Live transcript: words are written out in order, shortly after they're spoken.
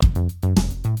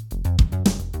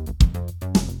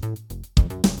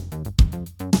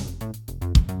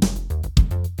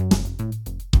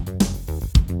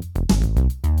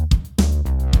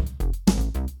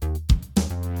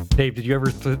Dave, did you ever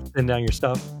thin down your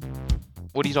stuff?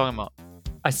 What are you talking about?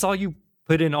 I saw you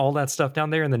put in all that stuff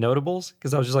down there in the notables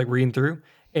because I was just like reading through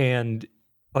and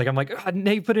like I'm like,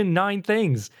 Nate put in 9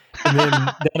 things. And then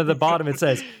down at the bottom it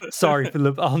says, sorry,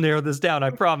 Philip, I'll narrow this down, I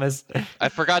promise. I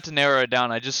forgot to narrow it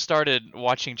down. I just started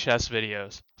watching chess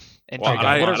videos. Well,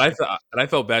 Okay, I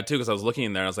felt bad too because I was looking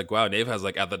in there and I was like, wow, Dave has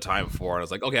like at the time 4. And I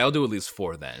was like, okay, I'll do at least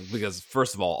 4 then because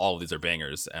first of all of these are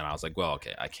bangers. And I was like, well,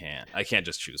 okay, I can't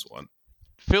just choose one.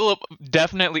 Philip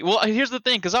definitely. Well, here's the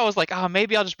thing, because I was like,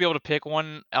 maybe I'll just be able to pick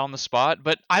one on the spot,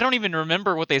 but I don't even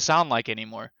remember what they sound like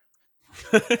anymore.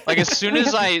 Like as soon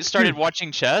as I started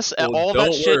watching chess, Well, all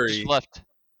that shit just left.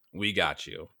 We got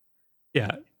you.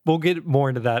 Yeah, we'll get more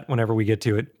into that whenever we get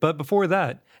to it. But before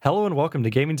that, hello and welcome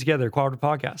to Gaming Together Cooperative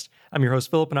Podcast. I'm your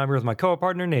host, Philip, and I'm here with my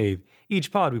co-partner, Nave.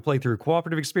 Each pod, we play through a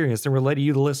cooperative experience and relay to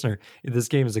you, the listener, if this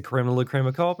game is a creme de la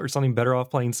creme co-op or something better off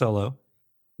playing solo.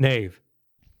 Nave,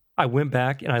 I went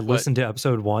back and I listened to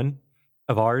episode 1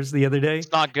 of ours the other day.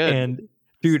 It's not good. And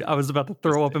dude, I was about to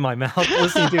throw up in my mouth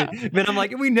listening to it. Man, I'm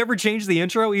like, we never changed the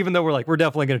intro, even though we're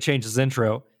definitely going to change this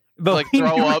intro. But like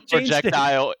throw up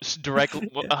projectile directly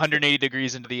 180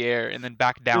 degrees into the air and then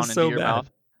back down into your mouth.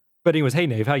 But anyways, hey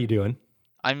Nave, how you doing?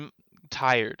 I'm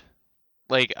tired.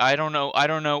 Like I don't know.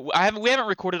 We haven't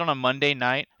recorded on a Monday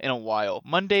night in a while.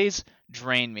 Mondays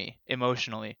drain me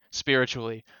emotionally,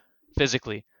 spiritually,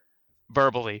 physically,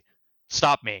 verbally.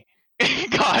 Stop me.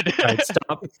 God. All right,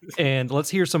 stop. And let's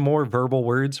hear some more verbal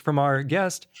words from our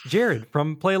guest, Jared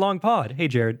from Play Along Pod. Hey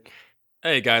Jared.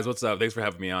 Hey guys, what's up? Thanks for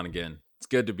having me on again. It's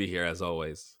good to be here as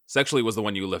always. Sexually was the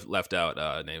one you left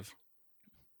out, Nave.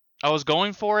 I was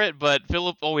going for it, but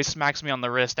Philip always smacks me on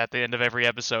the wrist at the end of every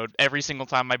episode. Every single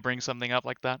time I bring something up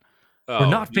like that. We're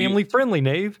not family friendly,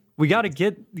 Nave. You got to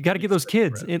get those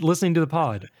kids listening to the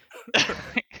pod.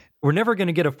 We're never going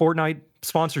to get a Fortnite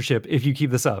sponsorship if you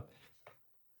keep this up.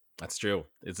 That's true.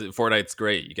 Fortnite's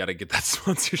great. You got to get that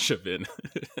sponsorship in.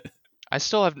 I'm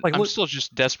still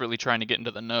just desperately trying to get into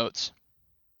the notes.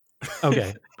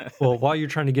 Okay. Well, while you're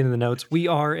trying to get in the notes, we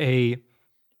are a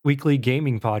weekly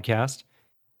gaming podcast.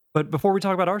 But before we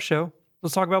talk about our show,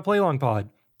 let's talk about Play Along Pod.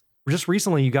 Just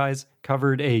recently, you guys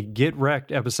covered a Get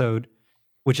Wrecked episode,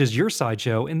 which is your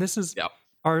sideshow, and this is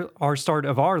our start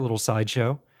of our little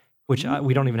sideshow, which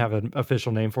we don't even have an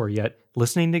official name for yet.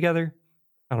 Listening together?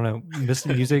 I don't know.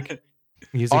 Music.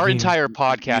 Our entire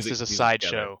podcast is a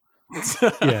sideshow.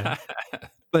 Yeah.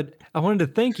 But I wanted to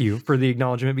thank you for the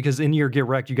acknowledgement because in your Get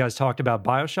Wrecked, you guys talked about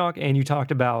BioShock and you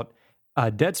talked about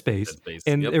Dead Space.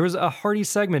 And there was a hearty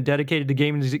segment dedicated to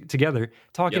gaming together,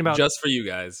 talking about just for you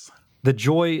guys, the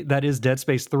joy that is Dead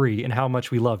Space 3 and how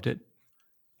much we loved it.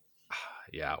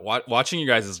 Yeah, watching you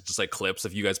guys just like clips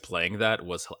of you guys playing that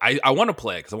was I want to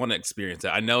play it because I want to experience it.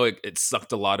 I know it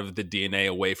sucked a lot of the DNA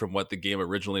away from what the game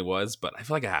originally was, but I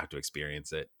feel like I have to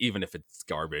experience it, even if it's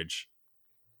garbage.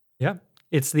 Yeah.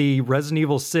 It's the Resident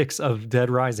Evil 6 of Dead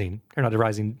Rising. Or not Dead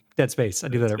Rising, Dead Space. I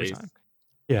do that every time.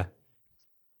 Yeah.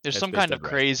 There's some kind of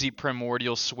crazy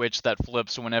primordial switch that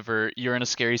flips whenever you're in a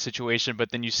scary situation,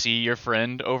 but then you see your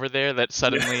friend over there that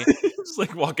suddenly... Just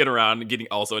like walking around and getting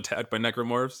also attacked by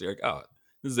necromorphs. You're like, oh,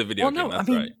 this is a video game. That's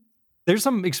right. There's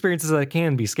some experiences that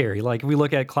can be scary. Like if we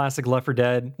look at classic Left 4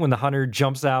 Dead, when the hunter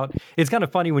jumps out, it's kind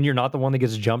of funny when you're not the one that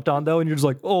gets jumped on though, and you're just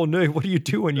like, "Oh no, what are you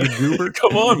doing, you goober?"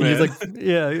 Come on, man. He's like,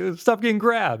 "Yeah, stop getting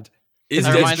grabbed." Is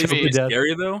Dead Space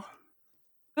scary though?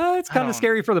 It's kind of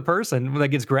scary for the person that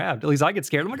gets grabbed. At least I get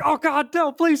scared. I'm like, "Oh God,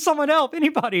 no! Please, someone help!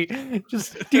 Anybody!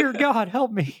 Just, dear God,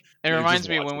 help me!" It reminds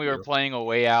me when we were playing A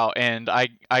Way Out, and I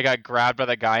got grabbed by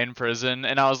the guy in prison,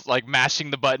 and I was like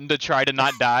mashing the button to try to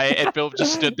not die, and Philip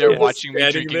just stood there watching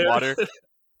me drinking water.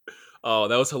 Oh,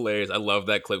 that was hilarious. I love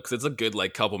that clip because it's a good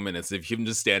like couple minutes of him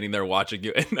just standing there watching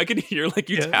you, and I can hear like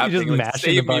you tapping, just like, mashing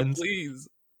save the buttons. me, please.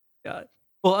 Yeah.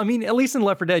 Well, I mean, at least in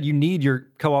Left 4 Dead, you need your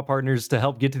co-op partners to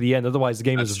help get to the end. Otherwise, the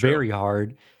game is very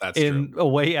hard. That's true. A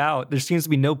Way Out, there seems to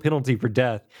be no penalty for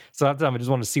death. So after that, I just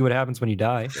want to see what happens when you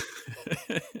die.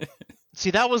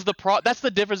 See, that was that's the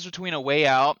difference between A Way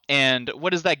Out and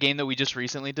what is that game that we just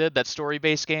recently did? That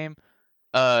story-based game?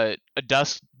 A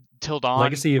Dusk Till Dawn?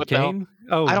 Legacy of Kain?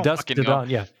 Oh, Dusk Till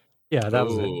Dawn, yeah. Yeah, that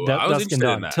was it. Dusk and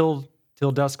Dawn.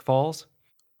 Till Dusk Falls?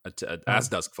 As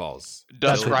Dusk Falls.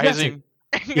 Dusk Rising.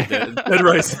 Dead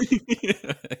Rising.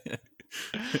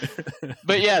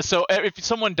 But yeah, so if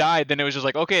someone died, then it was just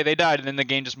like, okay, they died, and then the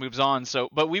game just moves on. So,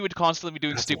 but we would constantly be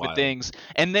doing stupid things,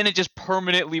 and then it just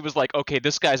permanently was like, okay,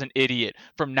 this guy's an idiot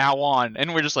from now on,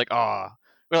 and we're just like,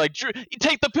 We're like, Drew,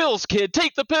 take the pills, kid,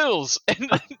 take the pills. And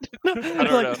don't like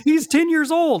know. he's 10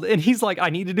 years old and he's like, I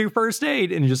need to do first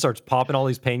aid, and he just starts popping all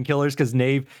these painkillers because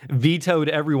Nave vetoed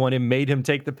everyone and made him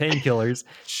take the painkillers.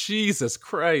 Jesus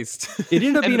Christ. It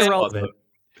ended up And being then- irrelevant.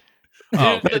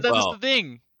 Oh, That's well. the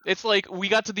thing. It's like we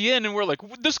got to the end and we're like,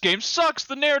 this game sucks.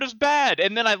 The narrative's bad.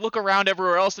 And then I look around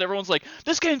everywhere else and everyone's like,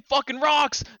 this game fucking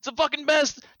rocks. It's the fucking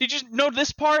best. Did you know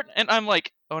this part? And I'm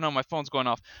like, oh no, my phone's going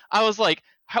off. I was like,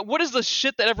 what is the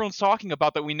shit that everyone's talking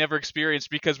about that we never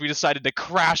experienced because we decided to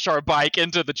crash our bike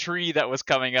into the tree that was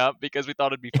coming up because we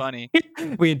thought it'd be funny?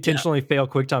 We intentionally fail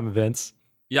QuickTime events.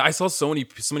 Yeah, I saw so many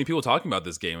people talking about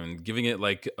this game and giving it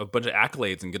like a bunch of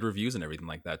accolades and good reviews and everything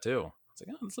like that too. It's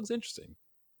like, oh, this looks interesting.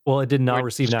 Well, it did not We're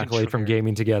receive an just accolade from contrarian.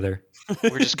 Gaming Together.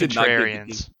 We're just Did not get the-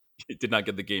 contrarians. It did not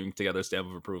get the Gaming Together stamp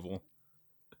of approval.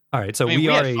 All right, so I mean, we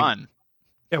are had fun.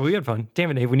 Yeah, we had fun. Damn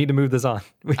it, Dave, we need to move this on.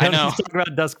 We I have know. to talk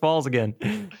about Dusk Falls again.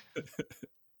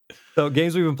 So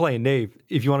games we've been playing. Dave,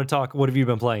 if you want to talk, what have you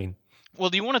been playing? Well,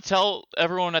 do you want to tell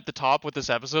everyone at the top what this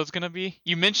episode's going to be?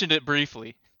 You mentioned it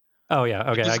briefly. Oh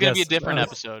yeah, okay. This I is going guess to be a different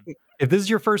episode. if this is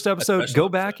your first episode, special go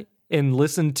back and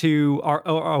listen to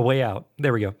our way out.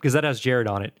 There we go, because that has Jared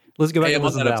on it. Let's go back Hey, and I'm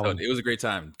on listen that to that episode. one. It was a great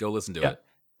time. Go listen to Yeah. it.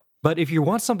 But if you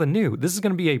want something new, this is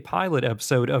going to be a pilot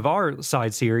episode of our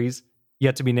side series,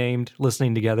 yet to be named,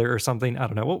 listening together or something. I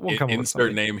don't know. We'll come up with Insert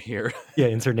something. name here. Yeah,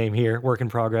 insert name here. Work in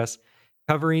progress.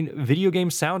 Covering video game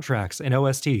soundtracks and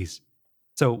OSTs.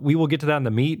 So we will get to that in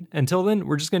the meat. Until then,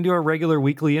 we're just going to do our regular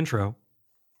weekly intro.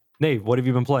 Nave, what have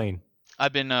you been playing?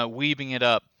 I've been weebing it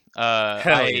up.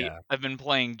 Hell yeah. I've been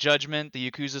playing Judgment,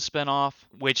 the Yakuza spinoff,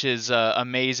 which is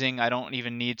amazing. I don't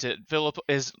even need to. Philip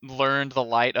has learned the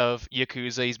light of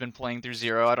Yakuza. He's been playing through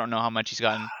Zero. I don't know how much he's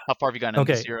gotten. How far have you gotten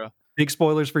into Okay. Zero? Big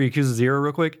spoilers for Yakuza 0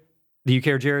 real quick. Do you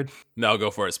care, Jared? No, go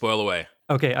for it. Spoil away.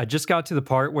 Okay, I just got to the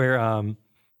part where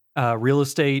real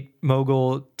estate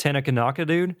mogul Tanaka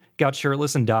dude got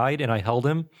shirtless and died, and I held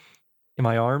him in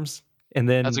my arms. And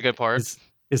then That's a good part.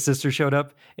 his sister showed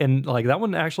up, and like that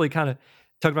one actually kind of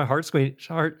tugged my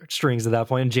heartstrings at that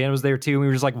point. And Jan was there too. And we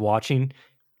were just like watching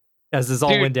as this all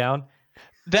Dude. went down.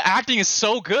 The acting is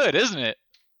so good, isn't it?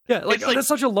 Yeah, like, It's like- that's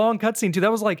such a long cutscene too.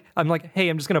 That was like, I'm like, hey,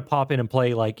 I'm just gonna pop in and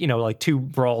play like, like 2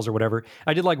 brawls or whatever.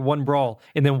 I did like 1 brawl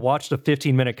and then watched a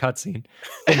 15-minute cutscene.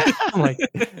 And I'm like,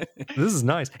 this is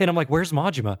nice. And I'm like, where's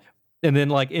Majima? And then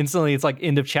like instantly it's like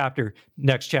end of chapter,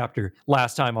 next chapter,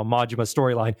 last time on Majima's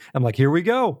storyline. I'm like, here we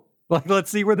go. Like,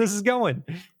 let's see where this is going.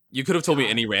 You could have told me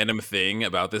any random thing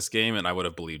about this game, and I would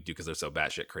have believed you because they're so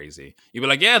batshit crazy. You'd be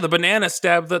like, "Yeah, the banana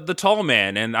stabbed the tall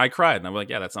man," and I cried. And I'm like,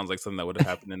 "Yeah, that sounds like something that would have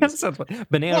happened in That this." sounds like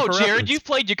banana. Whoa, for Jared, reference. you've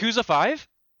played Yakuza 5?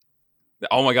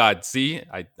 Oh my god! See,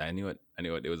 I knew it. I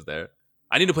knew it. It was there.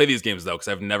 I need to play these games though because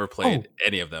I've never played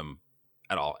any of them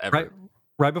at all ever.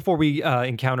 right before we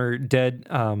encounter dead.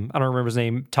 I don't remember his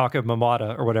name, Taka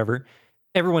Mamata or whatever.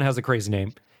 Everyone has a crazy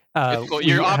name. Well,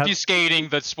 you're obfuscating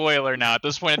the spoiler now. At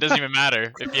this point, it doesn't even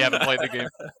matter if you haven't played the game.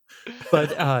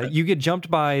 But you get jumped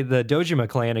by the Dojima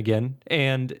clan again,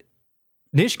 and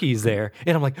Nishki's there,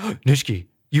 and I'm like, oh, Nishiki,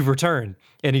 you've returned,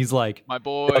 and he's like, My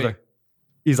boy. brother,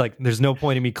 he's like, there's no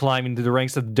point in me climbing through the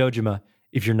ranks of the Dojima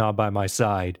if you're not by my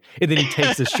side. And then he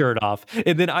takes his shirt off,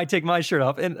 and then I take my shirt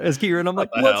off, and as Kira, and I'm like,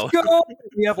 What the let's go.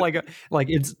 We have like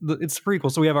it's the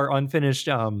prequel, so we have our unfinished.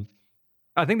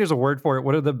 I think there's a word for it.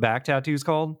 What are the back tattoos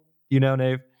called? You know,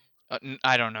 Nave?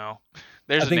 I don't know.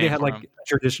 There's I think a they name had for like 'em. a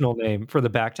traditional name for the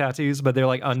back tattoos, but they're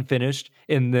like unfinished.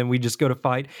 And then we just go to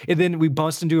fight. And then we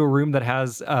bust into a room that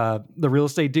has the real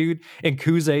estate dude, and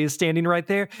Kuze is standing right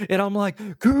there. And I'm like,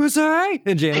 Kuze!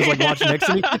 And Jan is like watching next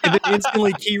to me. And then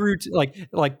instantly Kiru,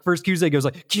 like first Kuze goes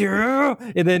like, Kiru!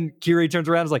 And then Kirei turns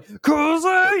around and is like,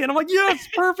 Kuze! And I'm like, yes,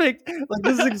 perfect. Like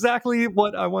this is exactly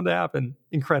what I wanted to happen.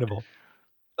 Incredible.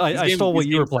 I stole what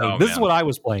you were playing. This is what I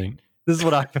was playing. This is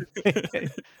what I.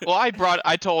 Well,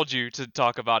 I told you to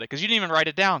talk about it because you didn't even write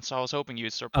it down, so I was hoping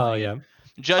you'd start playing. Oh it. yeah.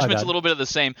 Judgment's bad. a little bit of the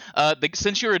same.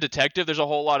 Since you're a detective, there's a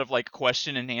whole lot of like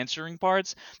question and answering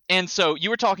parts. And so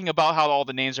you were talking about how all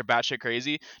the names are batshit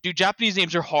crazy. Dude, Japanese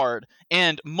names are hard.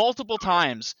 And multiple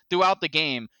times throughout the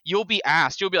game, you'll be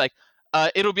like,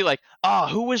 it'll be like,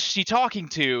 who was she talking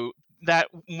to? That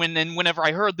whenever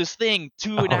I heard this thing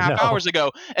 2.5 hours ago,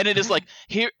 and it is like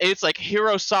here, it's like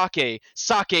Hiro Sake,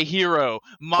 Sake Hiro,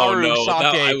 Maru no,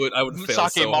 Sake, I would fail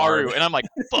Sake so Maru, hard. and I'm like,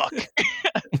 fuck.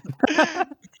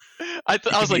 I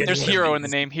was like, there's Hero in the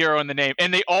name,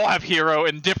 and they all have Hero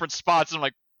in different spots. And I'm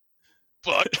like,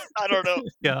 fuck, I don't know.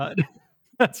 God,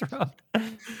 that's rough.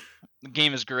 The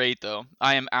game is great though.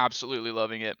 I am absolutely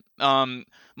loving it. I'm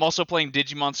also playing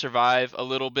Digimon Survive a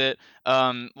little bit.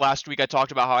 Last week I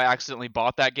talked about how I accidentally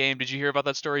bought that game. Did you hear about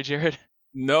that story, Jared?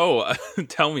 No,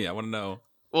 tell me. I want to know.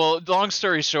 Well, long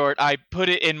story short, I put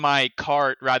it in my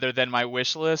cart rather than my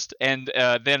wish list, and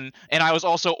I was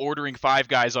also ordering Five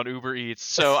Guys on Uber Eats,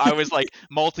 so I was like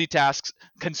multitask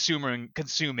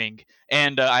consuming,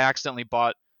 and I accidentally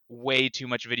bought way too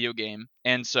much video game,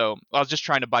 and so I was just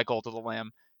trying to buy Cult of the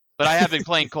Lamb, but I have been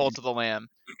playing Cult of the Lamb,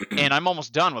 and I'm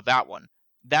almost done with that one.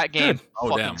 That game Good. Oh,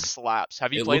 fucking damn. slaps.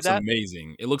 Have you It played looks that?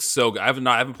 amazing. It looks so good. I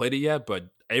haven't played it yet, but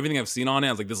everything I've seen on it,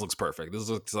 I was like, this looks perfect. This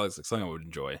looks like something I would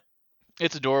enjoy.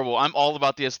 It's adorable. I'm all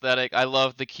about the aesthetic. I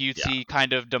love the cutesy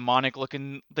kind of demonic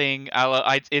looking thing.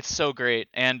 It's so great,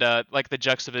 and like the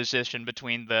juxtaposition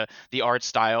between the art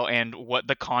style and what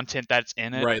the content that's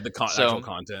in it. Right, the So actual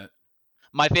content.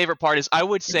 my favorite part is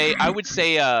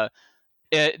the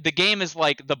game is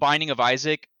like The Binding of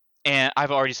Isaac, and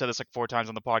I've already said this like 4 times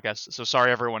on the podcast, so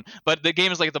sorry everyone. But the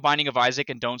game is like The Binding of Isaac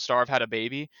and Don't Starve had a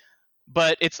baby,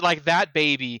 but it's like that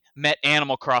baby met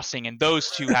Animal Crossing, and those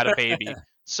two had a baby.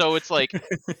 So it's like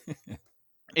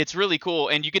it's really cool,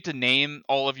 and you get to name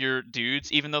all of your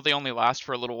dudes even though they only last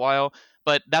for a little while.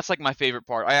 But that's like my favorite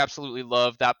part. I absolutely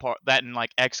love that part, that in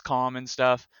like XCOM and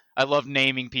stuff. I love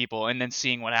naming people and then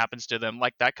seeing what happens to them,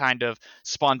 like that kind of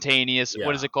spontaneous,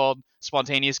 what is Yeah. it called,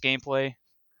 spontaneous gameplay.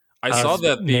 I saw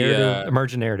that the narrative,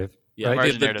 emergent narrative. yeah, right?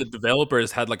 Emergent the narrative.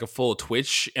 developers had like a full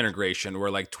Twitch integration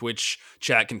where like Twitch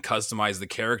chat can customize the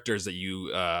characters that you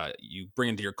bring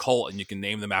into your cult, and you can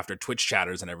name them after Twitch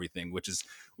chatters and everything, which is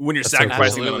when you're That's so cool.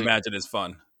 sacrificing them, Absolutely. imagine is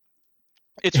fun.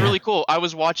 It's Yeah. really cool. I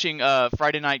was watching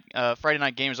Friday night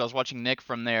games. I was watching Nick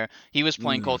from there. He was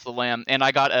playing Mm. Cult of the Lamb, and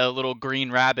I got a little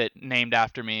green rabbit named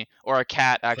after me, or a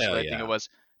cat actually. Hell I think yeah. it was.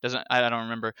 I don't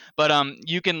remember. But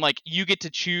you get to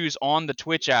choose on the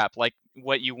Twitch app like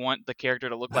what you want the character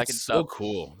to look like and That's stuff. so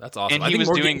cool. That's awesome. And I he think was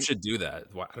more doing- games should do that.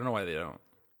 I don't know why they don't.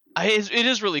 It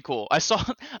is really cool. I saw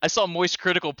Moist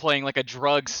Critical playing like a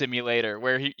drug simulator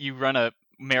where you run a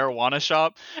marijuana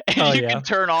shop, and Oh, you yeah. can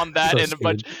turn on that, So and a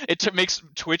bunch it makes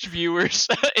Twitch viewers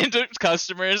into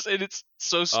customers, and it's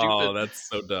so stupid. Oh, that's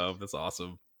so dumb. That's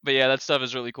awesome. But yeah, that stuff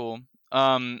is really cool.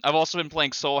 I've also been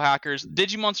playing Soul Hackers.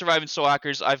 Digimon Survive and Soul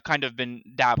Hackers I've kind of been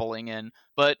dabbling in,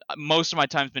 but most of my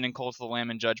time's been in Cult of the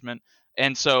Lamb and Judgment.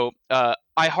 And so I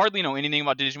hardly know anything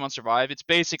about Digimon Survive. It's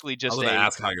basically I just was gonna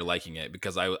ask how you're liking it,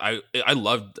 because I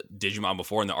loved Digimon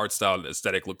before, and the art style and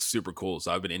aesthetic looked super cool,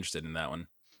 so I've been interested in that one.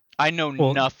 I know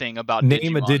Well, nothing about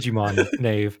Name Digimon. a Digimon,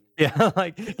 Nave. Yeah,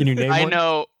 like can you name I one?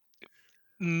 know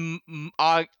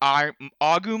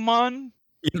Agumon.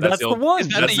 Yeah, That's that's the the old- one. Is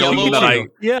that That's the the only yellow one that one?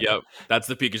 I. Yeah. Yep, that's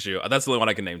the Pikachu. That's the only one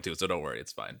I can name too, so don't worry,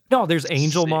 it's fine. No, there's Sick.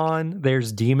 Angelmon.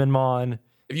 There's Demonmon.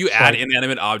 If you add Like-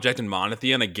 inanimate object and mon at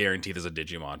the end, I guarantee there's a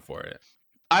Digimon for it.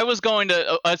 I was going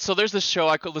to so there's this show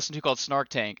I could listen to called Snark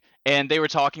Tank, and they were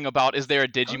talking about, is there a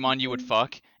Digimon you would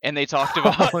fuck? And they talked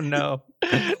about Oh no.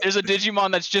 there's a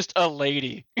Digimon that's just a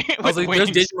lady. I was with like,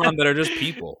 there's wings. Digimon that are just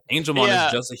people. Angelmon Yeah.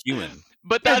 is just a human.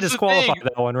 But Yeah, that's the disqualify thing.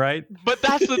 that one, right? But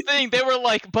that's the thing. They were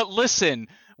like, but listen,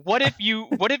 what if you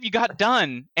got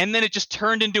done and then it just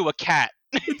turned into a cat?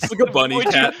 It's like a bunny Would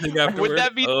you- cat thing afterwards.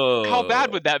 that be- How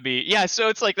bad would that be? Yeah, so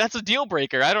it's like that's a deal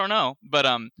breaker. I don't know. But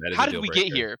That is how a did deal we get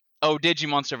breaker. here? Oh,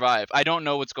 Digimon Survive. I don't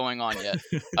know what's going on yet.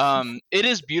 It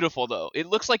is beautiful though. It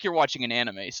looks like you're watching an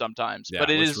anime sometimes, Yeah, but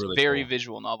it it looks is really very cool.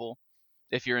 visual novel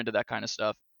if you're into that kind of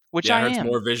stuff. Which Yeah, I I heard it's am.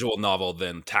 more visual novel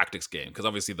than tactics game, because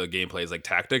obviously the gameplay is like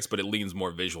tactics, but it leans more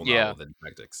visual Yeah. novel than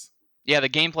tactics. Yeah, the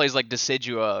gameplay is like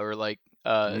Decidua or like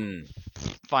Mm.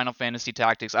 Final Fantasy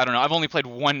Tactics. I don't know. I've only played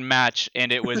one match,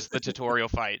 and it was the tutorial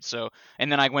fight. So,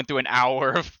 and then I went through an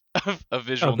hour of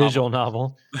visual A novel. visual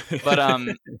novel. But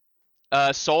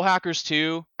Soul Hackers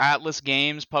 2, Atlas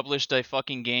Games published a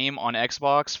fucking game on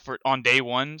Xbox on day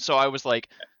one. So I was like,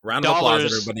 Round of applause,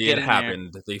 Dollars, everybody! get It in there.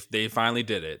 happened. They finally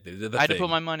did it. They did the I had thing. to put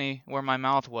my money where my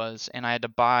mouth was, and I had to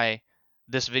buy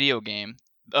this video game,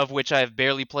 of which I have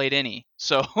barely played any.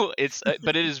 So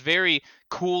but it is very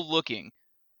cool looking,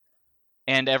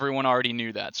 and everyone already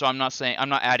knew that. So I'm not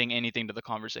adding anything to the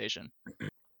conversation.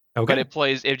 Okay.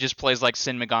 But it just plays like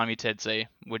Shin Megami Tensei,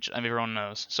 which everyone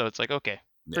knows. So it's like, okay,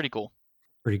 Yeah. pretty cool.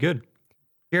 Pretty good.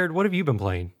 Jared, what have you been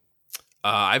playing?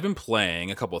 I've been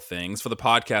playing a couple of things for the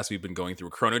podcast. We've been going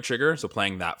through Chrono Trigger, so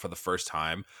playing that for the first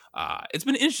time. It's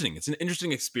been interesting. It's an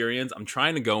interesting experience. I'm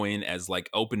trying to go in as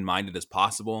like open-minded as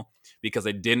possible, because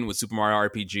I didn't with Super Mario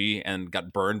RPG and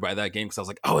got burned by that game, because I was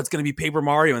like, oh, it's gonna be Paper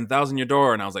Mario and Thousand Year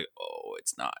Door, and I was like, oh,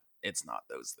 it's not. It's not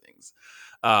those things.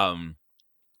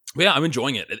 But yeah, I'm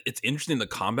enjoying it. It's interesting. The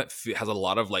combat has a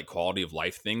lot of like quality of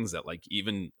life things that like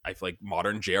even I feel like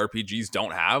modern JRPGs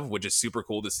don't have, which is super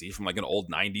cool to see from like an old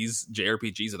 90s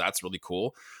JRPG. So that's really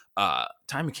cool.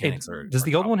 Time mechanics are. Does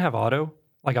the old one have auto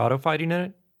fighting in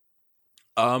it?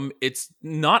 It's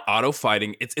not auto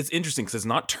fighting. It's interesting because it's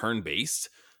not turn based,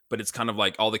 but it's kind of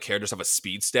like all the characters have a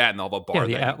speed stat and all the bar.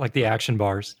 Like the action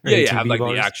bars. Or Yeah, have ATB like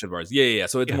bars. the action bars. Yeah.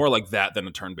 So it's more like that than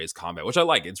a turn based combat, which I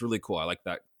like. It's really cool. I like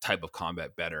that type of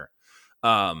combat better.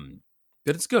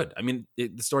 But it's good. I mean,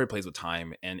 the story plays with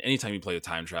time, and anytime you play with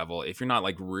time travel, if you're not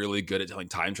like really good at telling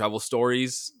time travel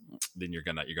stories, then you're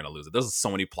gonna lose it. There's so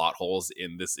many plot holes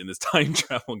in this time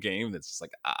travel game that's just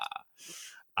like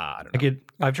I don't know.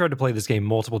 I've tried to play this game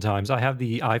multiple times. I have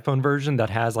the iPhone version that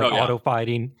has like auto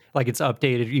fighting, like it's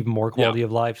updated, even more quality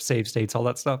of life, save states, all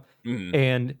that stuff. Mm-hmm.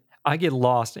 And I get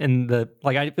lost in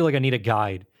I feel like I need a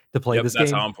guide to play this game.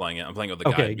 That's how I'm playing it. I'm playing it with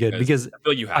the guide. Okay, good. Because I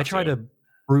feel you have I try to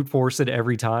brute force it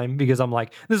every time because I'm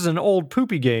like, this is an old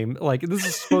poopy game. Like, this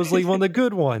is supposedly one of the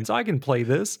good ones. I can play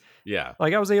this. Yeah.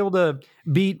 Like, I was able to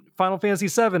beat Final Fantasy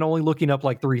VII only looking up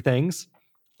like 3 things.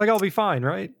 Like, I'll be fine,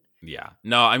 right? Yeah.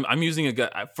 No, I'm using a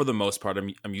guide for the most part.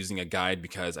 I'm using a guide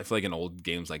because I feel like in old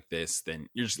games like this, then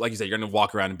you're just like you said, you're gonna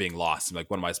walk around and being lost. And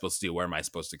like, what am I supposed to do? Where am I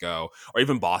supposed to go? Or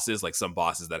even bosses, like some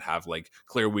bosses that have like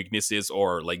clear weaknesses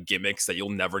or like gimmicks that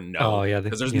you'll never know. Oh yeah,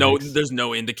 because there's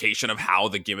no indication of how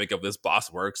the gimmick of this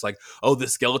boss works. Like, oh, the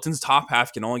skeleton's top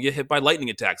half can only get hit by lightning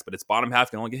attacks, but its bottom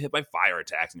half can only get hit by fire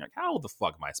attacks. And you're like, how the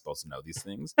fuck am I supposed to know these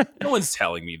things? No one's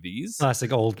telling me these.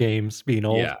 Classic old games being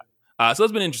old. Yeah. So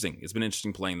it's been interesting. It's been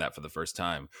interesting playing that for the first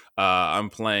time. I'm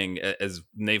playing, as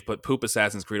Nave put, Poop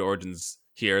Assassin's Creed Origins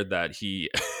here. That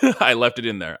I left it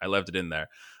in there.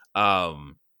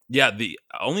 The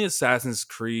only Assassin's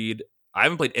Creed, I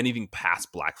haven't played anything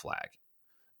past Black Flag.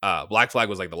 Black Flag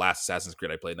was like the last Assassin's Creed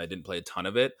I played, and I didn't play a ton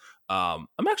of it. I'm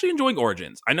actually enjoying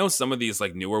Origins. I know some of these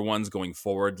like newer ones going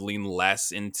forward lean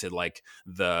less into like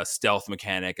the stealth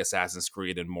mechanic Assassin's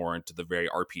Creed and more into the very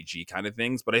RPG kind of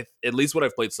things. But at least what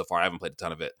I've played so far, I haven't played a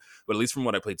ton of it, but at least from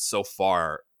what I played so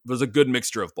far, there's a good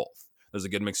mixture of both. There's a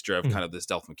good mixture of kind of the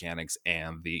stealth mechanics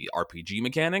and the RPG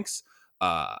mechanics.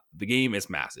 The game is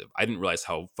massive. I didn't realize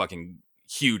how fucking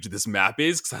huge this map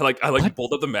is because I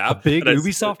pulled up the map. A big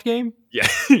Ubisoft game? Yeah,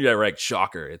 yeah, right.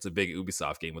 Shocker. It's a big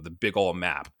Ubisoft game with a big old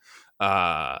map.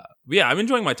 Yeah, I'm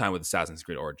enjoying my time with Assassin's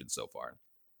Creed Origins so far.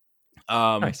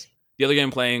 Nice. The other game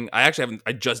I'm playing, I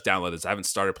just downloaded this. I haven't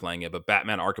started playing it, but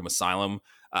Batman Arkham Asylum.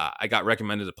 I got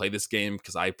recommended to play this game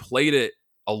because I played it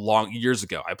years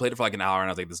ago. I played it for like an hour and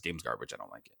I was like, this game's garbage. I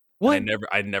don't like it. What?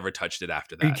 I never touched it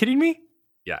after that. Are you kidding me?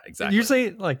 Yeah, exactly. You're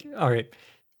saying like, all right.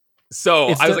 So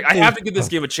I was like, I have to give this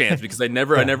game a chance because I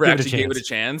never actually gave it a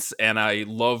chance. And I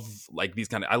love like these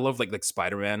I love like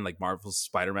Spider-Man, like Marvel's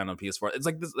Spider-Man on PS4. It's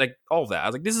like this, like all of that. I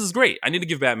was like, this is great. I need to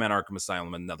give Batman Arkham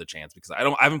Asylum another chance because I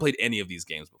haven't played any of these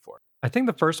games before. I think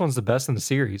the first one's the best in the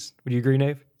series. Would you agree,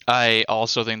 Nave? I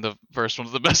also think the first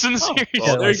one's the best in the series.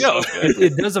 Well, there you go.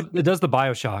 It does the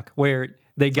BioShock where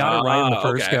they got it right on the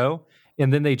first go,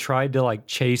 and then they tried to like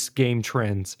chase game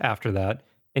trends after that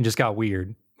and just got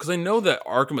weird. Because I know that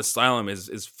Arkham Asylum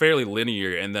is fairly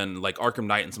linear, and then like Arkham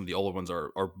Knight and some of the older ones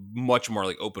are much more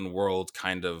like open world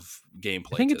kind of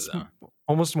gameplay. I think it's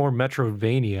almost more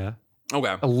Metroidvania.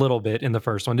 Okay, a little bit in the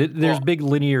first one. There's big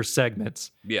linear segments.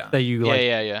 Yeah, that you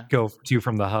go to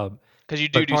from the hub because you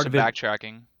do some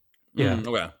backtracking. Yeah.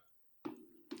 Okay.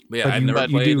 But yeah,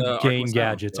 you do gain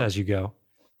gadgets as you go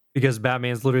because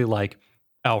Batman's literally like,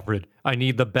 Alfred, I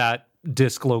need the bat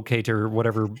dislocator,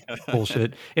 whatever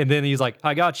bullshit. And then he's like,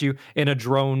 I got you. And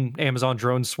Amazon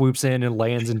drone swoops in and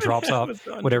lands and drops off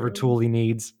whatever tool he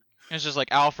needs. It's just like,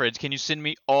 Alfred, can you send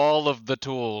me all of the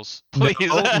tools, please?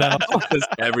 No. Just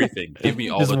everything. Give me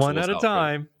all just the tools. One at a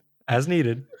time, as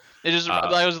needed. It just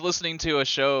I was listening to a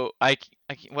show. I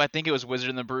think it was Wizard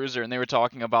and the Bruiser, and they were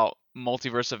talking about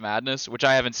Multiverse of Madness, which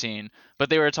I haven't seen,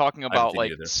 but they were talking about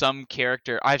like some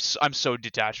character. I'm so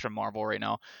detached from Marvel right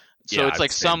now. So it's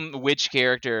like some witch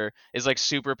character is like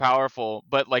super powerful,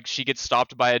 but like she gets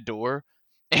stopped by a door,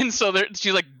 and so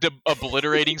she's like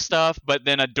obliterating stuff, but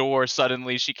then a door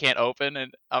suddenly she can't open,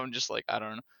 and I'm just like, I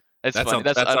don't know. It's funny.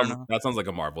 I don't know. That sounds like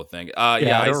a Marvel thing. I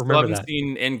still haven't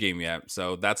seen Endgame yet,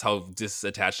 so that's how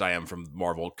disattached I am from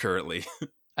Marvel currently.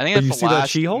 I think that's the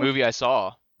last movie I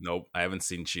saw. Nope, I haven't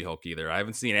seen She-Hulk either. I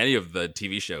haven't seen any of the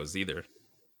TV shows either.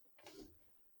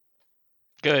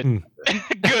 Good.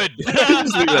 Good.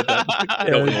 Just leave it at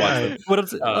that. What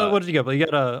did you got? You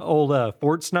got a old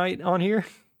Fortnite on here?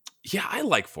 Yeah, I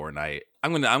like Fortnite.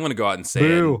 I'm gonna go out and say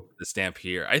the stamp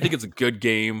here. I think it's a good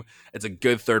game. It's a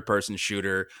good third-person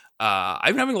shooter.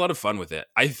 I've been having a lot of fun with it.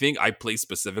 I think I play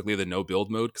specifically the no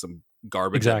build mode because I'm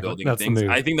garbage at building things.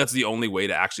 I think that's the only way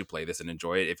to actually play this and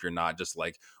enjoy it if you're not just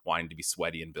like wanting to be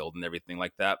sweaty and build and everything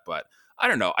like that. But I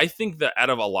don't know. I think that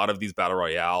out of a lot of these battle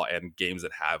royale and games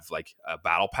that have like a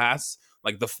battle pass,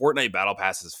 like the Fortnite battle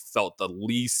passes felt the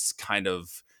least kind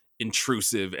of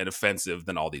intrusive and offensive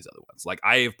than all these other ones. Like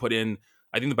I have put in,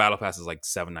 I think the battle pass is like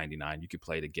 $7.99. You could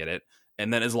play to get it.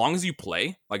 And then as long as you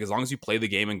play the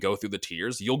game and go through the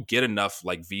tiers, you'll get enough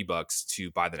like V-Bucks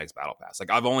to buy the next battle pass. Like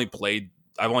I've only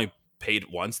paid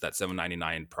once that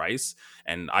 $7.99 price,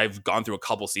 and I've gone through a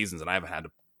couple seasons and I haven't had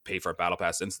to pay for a battle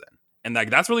pass since then. And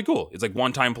like that's really cool. It's like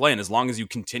one time play, and as long as you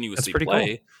continuously play,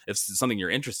 cool. if it's something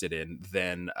you're interested in,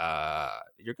 then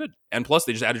you're good. And plus,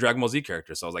 they just added Dragon Ball Z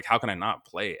characters, so I was like, how can I not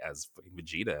play as fucking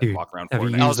Vegeta and walk around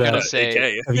Fortnite? I was gonna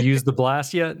say, have you used the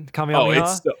blast yet?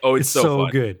 Kamehameha? It's so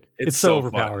good. It's so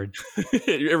overpowered.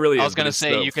 It really is. I was gonna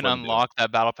say you can unlock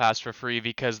that battle pass for free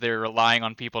because they're relying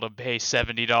on people to pay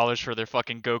 $70 for their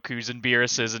fucking Gokus and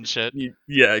Beeruses and shit.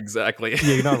 Yeah, exactly.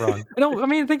 Yeah, you're not wrong.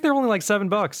 I think they're only like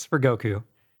 $7 for Goku.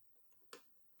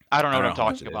 I don't know what I'm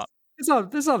talking about. It's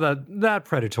not that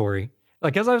predatory.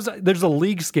 Like there's the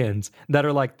League skins that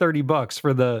are like $30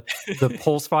 for the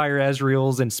Pulsefire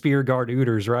Ezreals and Spear Guard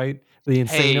Ooters, right? The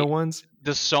Insano ones.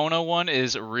 The Sona one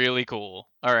is really cool.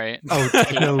 All right. Oh,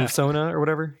 Techno Sona or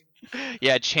whatever.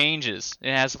 Yeah, it changes.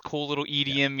 It has cool little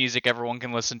EDM music everyone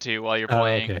can listen to while you're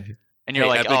playing. Okay. And you're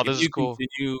like, Epic, oh, this is cool.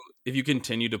 If you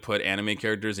continue to put anime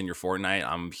characters in your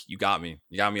Fortnite, you got me.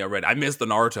 You got me already. I missed the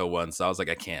Naruto one, so I was like,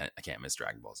 I can't miss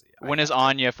Dragon Ball Z. When is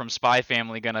Anya from Spy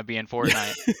Family gonna be in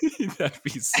Fortnite? That'd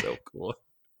be so cool.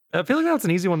 I feel like that's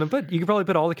an easy one to put. You could probably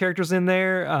put all the characters in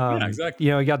there. Yeah, exactly.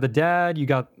 You got the dad, you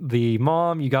got the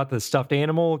mom, you got the stuffed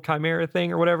animal chimera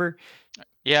thing or whatever.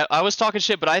 Yeah, I was talking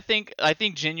shit, but I think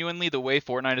genuinely the way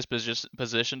Fortnite has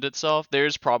positioned itself,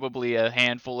 there's probably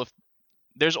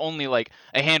there's only like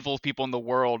a handful of people in the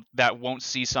world that won't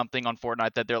see something on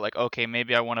Fortnite that they're like, okay,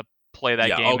 maybe I want to play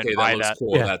that game and buy that.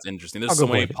 Cool. Yeah. That's interesting. There's so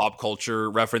many pop culture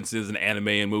references in anime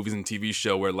and movies and TV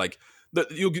show where like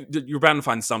you're bound to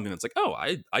find something that's like, oh,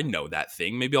 I know that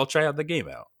thing. Maybe I'll try out the game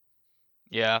out.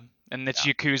 Yeah, and it's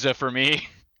Yakuza for me.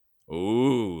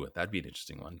 Ooh, that'd be an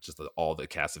interesting one. Just all the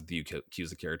cast of the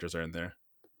Yakuza characters are in there.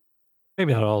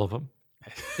 Maybe not all of them.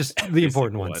 Just the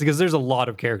important ones, because there's a lot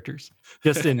of characters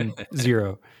just in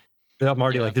Zero. I'm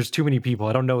already like, there's too many people.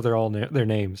 I don't know their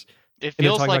names. It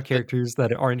feels like about characters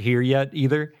that aren't here yet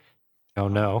either. Oh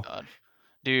no,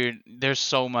 dude, there's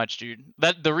so much, dude.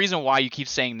 The reason why you keep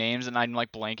saying names and I'm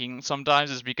like blanking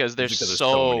sometimes is because there's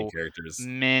so many characters,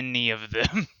 many of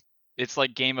them. It's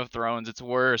like Game of Thrones. It's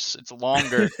worse. It's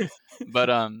longer,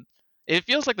 but it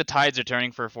feels like the tides are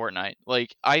turning for Fortnite.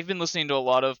 Like, I've been listening to a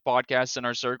lot of podcasts in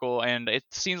our circle, and it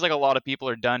seems like a lot of people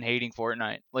are done hating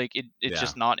Fortnite. Like, it's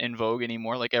just not in vogue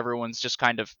anymore. Like, everyone's just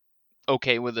kind of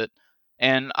okay with it.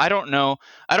 And I don't know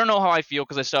how I feel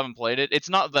because I still haven't played it. It's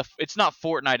not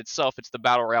Fortnite itself. It's the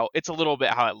battle royale. It's a little bit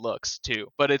how it looks too,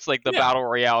 but it's like the battle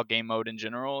royale game mode in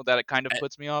general that it kind of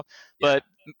puts me off. But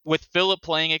with Philip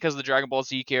playing it because of the Dragon Ball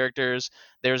Z characters,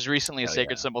 there's recently a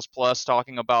Sacred Symbols Plus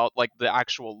talking about like the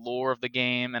actual lore of the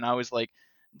game, and I was like,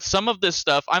 some of this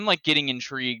stuff I'm like getting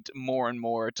intrigued more and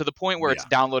more to the point where it's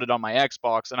downloaded on my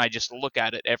Xbox and I just look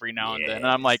at it every now and then, and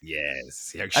I'm like,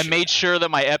 I made sure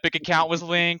that my Epic account was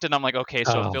linked, and I'm like, okay,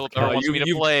 so Philip wants me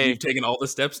to play. You've taken all the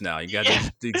steps now. You got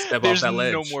to step off that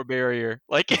ledge. There's no more barrier.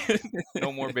 Like,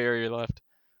 no more barrier left.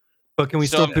 But can we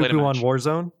still poo-poo on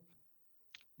Warzone?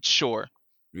 Sure.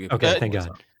 Okay, thank God.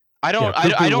 I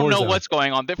don't know what's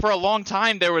going on. For a long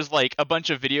time, there was like a bunch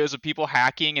of videos of people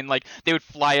hacking, and like they would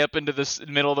fly up into the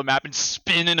middle of the map and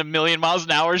spin in 1,000,000 miles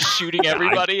an hour, shooting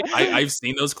everybody. I've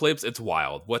seen those clips. It's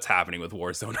wild. What's happening with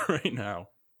Warzone right now?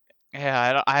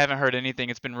 Yeah, I haven't heard anything.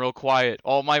 It's been real quiet.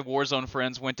 All my Warzone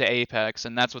friends went to Apex,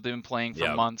 and that's what they've been playing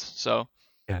for months. So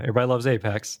yeah, everybody loves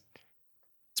Apex.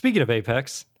 Speaking of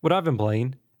Apex, what I've been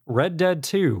playing. Red Dead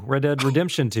 2, Red Dead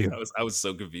Redemption 2. I was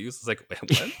so confused. It's like,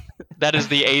 what? That is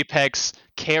the Apex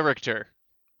character.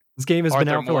 This game has been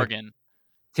out for like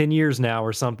 10 years now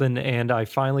or something, and I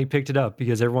finally picked it up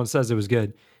because everyone says it was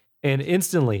good. And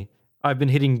instantly, I've been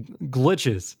hitting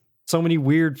glitches. So many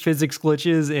weird physics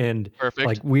glitches and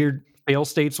like weird fail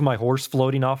states with my horse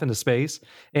floating off into space.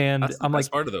 And I'm like,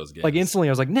 part of those games. Like instantly,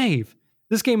 I was like, Nave,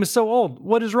 this game is so old.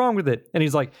 What is wrong with it? And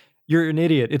he's like, you're an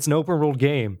idiot. It's an open world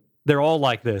game. They're all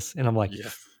like this. And I'm like,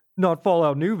 not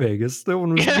Fallout New Vegas. That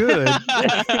one was good.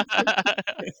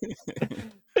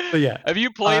 But yeah. Have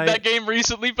you played that game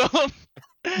recently, Philip?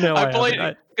 No, I played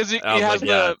it because it has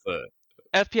the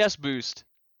FPS boost.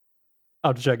 I'll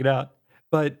have to check it out.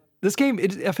 But this game,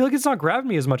 I feel like it's not grabbing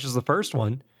me as much as the first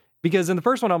one. Because in the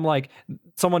first one, I'm like,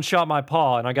 someone shot my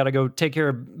paw and I got to go take care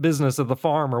of business at the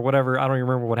farm or whatever. I don't even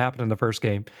remember what happened in the first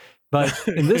game. But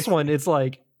in this one, it's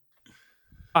like,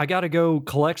 I got to go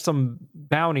collect some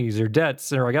bounties or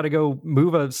debts, or I got to go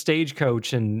move a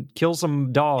stagecoach and kill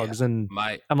some dogs. And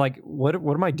My I'm like, what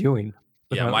am I doing?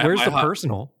 yeah, Where's my the hot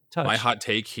personal touch? my hot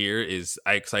take here is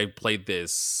cause I played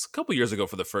this a couple years ago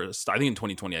for the first. I think in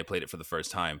 2020 I played it for the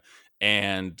first time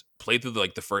and played through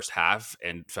the first half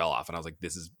and fell off. And I was like,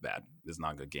 this is bad. This is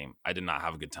not a good game. I did not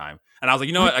have a good time. And I was like,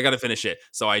 you know what? I got to finish it.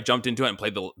 So I jumped into it and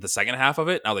played the second half of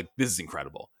it. And I was like, this is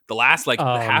incredible. The last the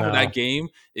half of that game,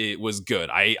 it was good.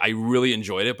 I really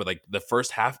enjoyed it. But like the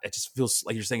first half, it just feels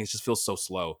like you're saying, it just feels so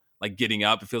slow. Like getting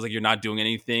up, it feels like you're not doing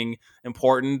anything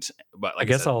important. But like I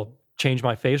guess I'll change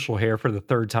my facial hair for the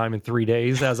third time in 3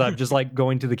 days as I'm just like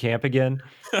going to the camp again.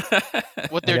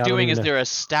 What they're doing is they're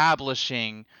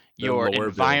establishing your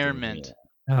environment,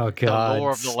 oh god, the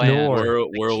lore of the land,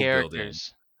 world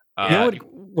characters. You know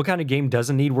what kind of game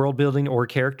doesn't need world building or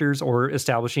characters or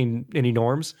establishing any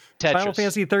norms? Tetris. Final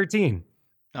Fantasy 13.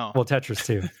 Oh. Well, Tetris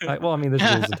too. I mean, there's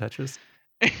rules in Tetris.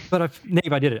 But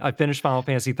Nave, I did it. I finished Final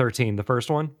Fantasy 13, the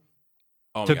first one.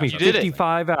 Took me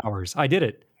 55 hours. I did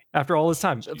it. After all this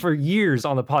time, for years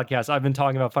on the podcast, I've been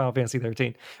talking about Final Fantasy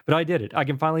 13, but I did it. I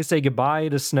can finally say goodbye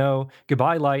to Snow,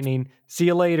 goodbye Lightning, see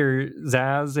you later,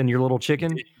 Zaz and your little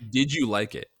chicken. Did you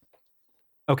like it?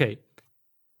 Okay,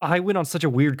 I went on such a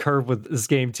weird curve with this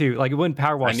game too. Like it went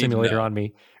Power Wash Simulator on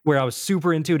me, where I was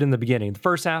super into it in the beginning. The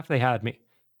first half, they had me.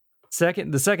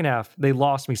 The second half, they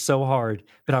lost me so hard,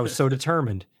 but I was so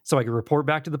determined, so I could report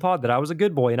back to the pod that I was a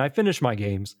good boy and I finished my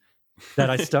games, that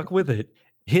I stuck with it.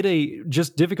 Hit a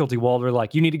just difficulty wall where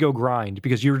like you need to go grind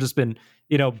because you've just been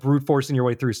brute forcing your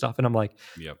way through stuff, and I'm like,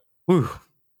 yep. Whew.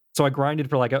 So I grinded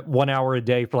for like 1 hour a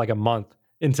day for like a month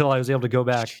until I was able to go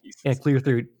back and clear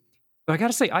through it. But I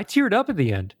gotta say, I teared up at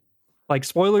the end. Like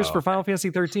spoilers for Final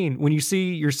Fantasy 13, when you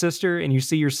see your sister and you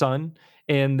see your son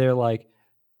and they're like,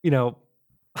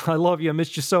 I love you, I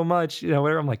missed you so much,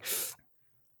 whatever. I'm like,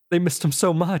 they missed him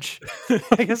so much.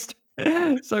 I guess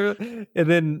so. And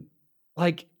then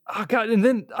like, oh god, and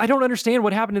then I don't understand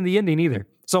what happened in the ending either.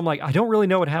 So I'm like, I don't really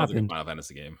know what happened. Like a Final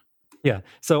Fantasy game. Yeah.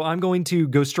 So I'm going to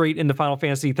go straight into Final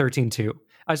Fantasy 13-2.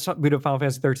 I just boot up Final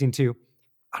Fantasy 13-2.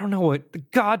 I don't know what the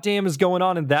goddamn is going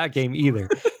on in that game either.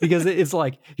 Because it's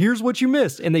like, here's what you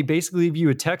missed. And they basically give you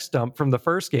a text dump from the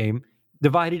first game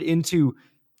divided into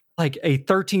like a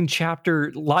 13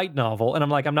 chapter light novel. And I'm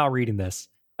like, I'm not reading this.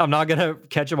 I'm not going to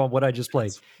catch up on what I just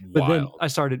played. But then I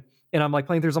started, and I'm like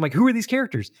playing through. I'm like, who are these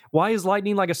characters? Why is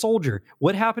Lightning like a soldier?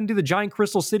 What happened to the giant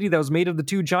crystal city that was made of the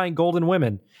two giant golden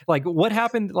women? Like, what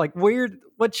happened? Like,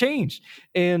 what changed?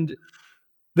 And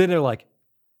then they're like,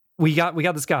 we got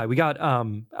this guy. We got I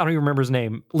don't even remember his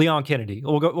name. Leon Kennedy.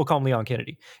 We'll call him Leon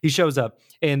Kennedy. He shows up,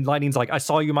 and Lightning's like, I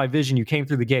saw you in my vision. You came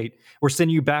through the gate. We're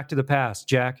sending you back to the past,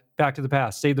 Jack. Back to the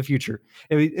past. Save the future.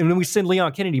 And then we send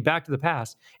Leon Kennedy back to the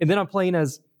past. And then I'm playing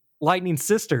as Lightning's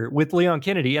sister with Leon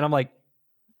Kennedy, and I'm like,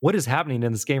 what is happening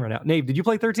in this game right now? Nave, did you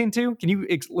play 13-2? Can you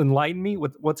enlighten me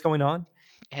with what's going on?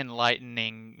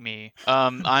 Enlightening me.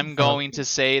 I'm going to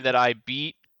say that I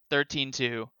beat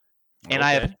 13-2. And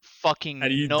I have fucking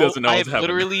I have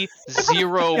literally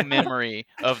zero memory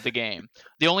of the game.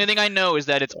 The only thing I know is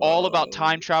that it's all about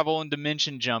time travel and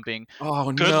dimension jumping.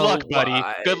 Oh, good luck, buddy.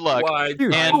 Good luck.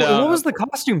 Dude, and what was the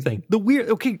costume thing?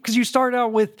 Because you start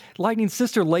out with Lightning's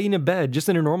sister laying in bed just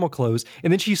in her normal clothes,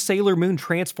 and then Sailor Moon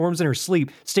transforms in her sleep,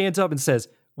 stands up and says,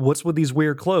 "What's with these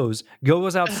weird clothes?"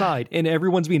 Goes outside, and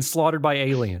everyone's being slaughtered by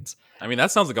aliens. I mean, that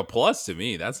sounds like a plus to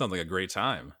me. That sounds like a great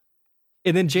time.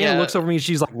 And then Jana looks over me and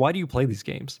she's like, why do you play these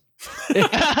games?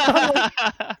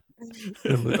 I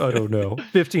don't know.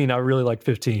 15, I really like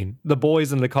 15. The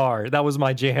boys in the car, that was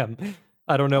my jam.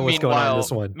 I don't know what's going on in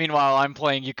this one. Meanwhile, I'm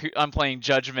playing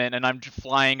Judgment, and I'm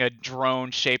flying a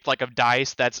drone shaped like a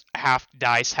dice that's half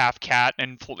dice, half cat,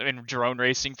 and drone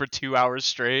racing for 2 hours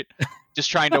straight,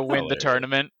 just trying to win the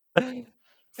tournament.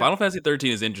 Final Fantasy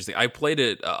 13 is interesting. I played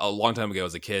it a long time ago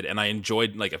as a kid, and I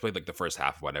enjoyed, I played the first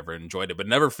half or whatever, enjoyed it, but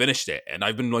never finished it. And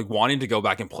I've been wanting to go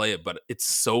back and play it, but it's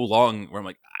so long where I'm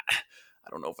like, I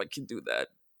don't know if I can do that.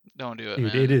 Don't do it,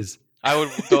 dude, man. It is. I would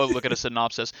go look at a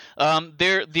synopsis.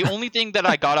 The only thing that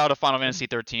I got out of Final Fantasy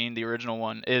 13, the original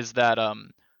one, is that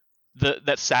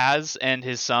that Saz and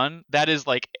his son, that is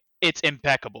it's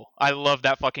impeccable. I love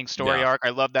that fucking story arc.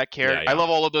 I love that character. I love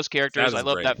all of those characters. I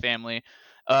love that family.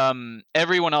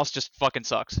 Everyone else just fucking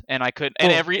sucks, and I couldn't.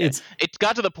 And it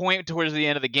got to the point towards the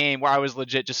end of the game where I was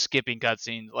legit just skipping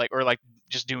cutscenes, or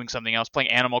just doing something else,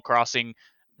 playing Animal Crossing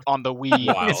on the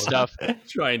Wii and stuff.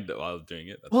 Trying to while doing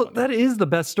it. That's funny. That is the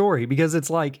best story, because it's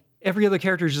like every other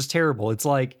character is just terrible. It's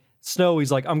like Snow,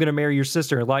 he's like, I'm gonna marry your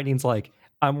sister, and Lightning's like,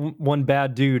 I'm one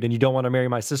bad dude and you don't want to marry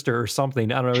my sister or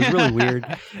something. I don't know. It was really weird.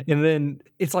 And then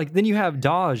it's like, then you have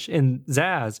Dodge and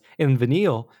Zaz and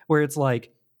Vanille, where it's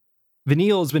like,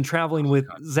 Vanille has been traveling with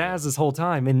Zaz this whole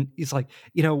time. And he's like,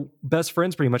 best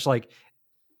friends pretty much. Like,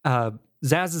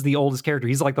 Zaz is the oldest character.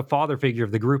 He's like the father figure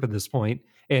of the group at this point,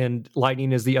 and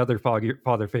Lightning is the other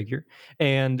father figure.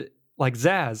 And like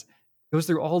Zaz goes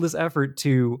through all this effort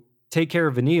to take care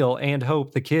of Vanille and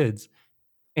Hope, the kids.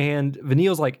 And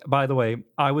Vanille's like, by the way,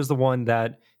 I was the one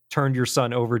that turned your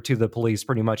son over to the police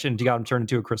pretty much and got him turned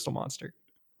into a crystal monster.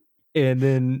 And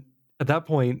then at that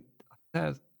point,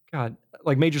 God,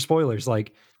 like major spoilers,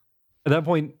 like at that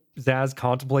point, Zaz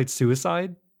contemplates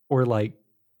suicide, or like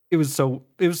it was so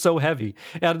heavy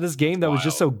out of this game that was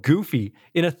just so goofy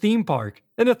in a theme park.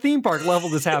 In a theme park level,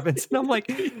 this happens. And I'm like,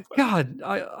 God,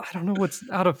 I don't know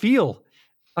how to feel.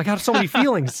 I got so many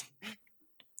feelings.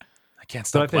 I can't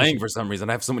stop playing for some reason.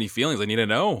 I have so many feelings. I need to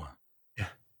know. Yeah.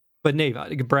 But Nave,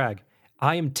 I can brag.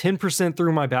 I am 10%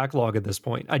 through my backlog at this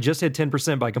point. I just hit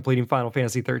 10% by completing Final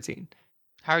Fantasy 13.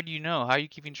 How do you know? How are you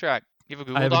keeping track? You have a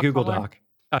Google I have Doc a Google somewhere? Doc.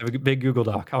 I have a big Google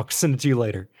Doc. I'll send it to you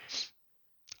later.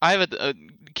 I have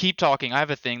keep talking. I have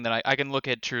a thing that I can look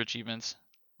at true achievements.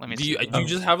 Let me see. Do you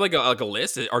just have like a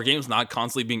list? Are games not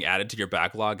constantly being added to your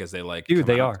backlog as they like? Dude,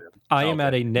 they are. I am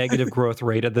at a negative growth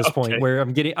rate at this point, where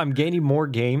I'm gaining more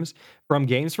games from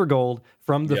Games for Gold,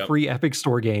 from the free Epic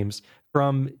Store games,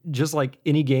 from just like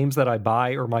any games that I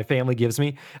buy or my family gives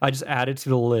me. I just add it to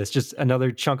the list. Just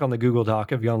another chunk on the Google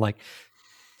Doc of going like,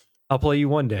 I'll play you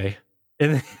one day,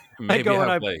 and then I go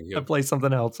and I play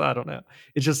something else. I don't know.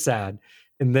 It's just sad.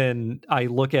 And then I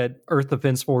look at Earth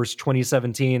Defense Force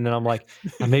 2017, and I'm like,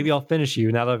 maybe I'll finish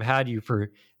you now that I've had you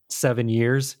for 7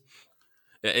 years.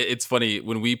 It's funny,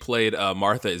 when we played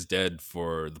Martha is Dead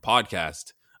for the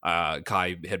podcast,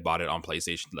 Kai had bought it on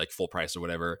PlayStation, like full price or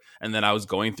whatever. And then I was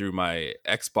going through my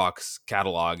Xbox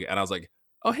catalog, and I was like,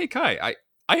 oh, hey, Kai,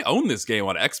 I own this game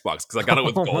on Xbox because I got it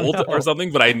with gold or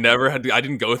something, but I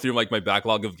didn't go through like my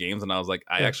backlog of games, and I was like,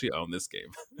 I actually own this game.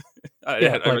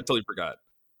 I totally forgot.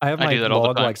 I have my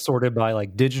log like sorted by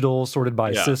like digital, sorted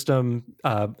by system,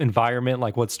 environment,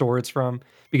 like what store it's from,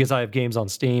 because I have games on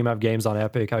Steam, I have games on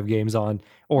Epic, I have games on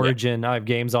Origin, I have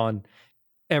games on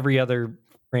every other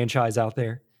franchise out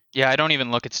there. Yeah, I don't even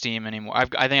look at Steam anymore. I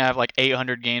think I have like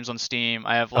 800 games on Steam.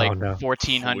 I have like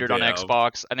 1,400 on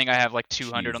Xbox. I think I have like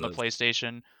 200 on the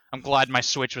PlayStation. I'm glad my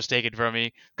Switch was taken from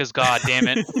me, because god damn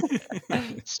it,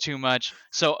 it's too much.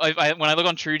 So when I look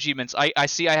on True Achievements, I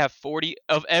see I have 40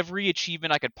 of every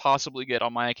achievement I could possibly get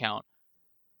on my account,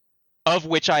 of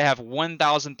which I have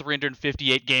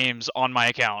 1,358 games on my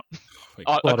account,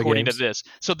 according to this.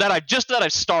 So that I've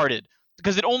started,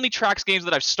 because it only tracks games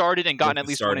that I've started and gotten at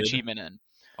least one achievement in.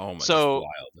 Oh my, so that's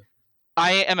wild.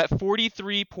 I am at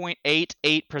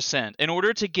 43.88%. In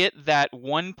order to get that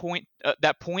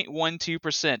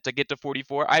 0.12% to get to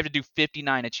 44, I have to do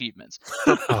 59 achievements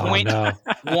for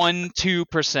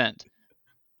 0.12%.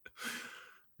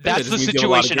 That's the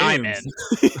situation I'm in.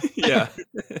 Yeah.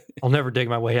 I'll never dig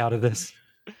my way out of this.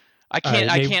 I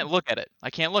can't look at it.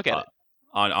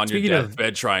 On your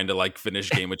deathbed, trying to like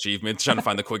finish game achievements, trying to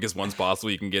find the quickest ones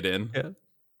possible you can get in. Yeah.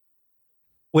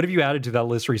 What have you added to that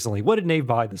list recently? What did Nave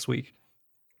buy this week?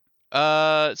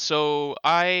 So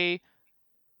I've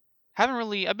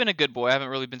been a good boy. I haven't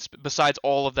really been, besides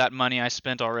all of that money I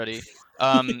spent already.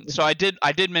 So I did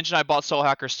mention I bought Soul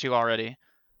Hackers 2 already.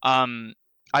 I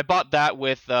bought that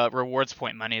with rewards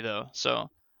point money though. So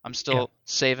I'm still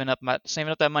saving up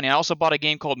that money. I also bought a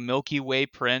game called Milky Way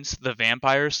Prince: The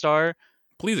Vampire Star.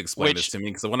 Please explain this to me,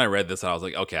 because when I read this, I was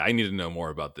like, okay, I need to know more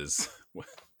about this.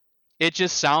 It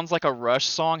just sounds like a Rush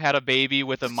song had a baby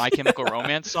with a My Chemical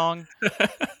Romance song.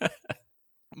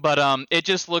 But it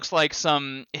just looks like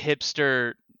some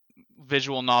hipster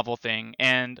visual novel thing,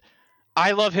 and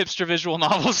I love hipster visual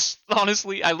novels.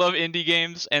 Honestly, I love indie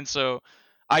games, and so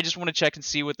I just want to check and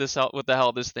see what the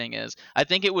hell this thing is. I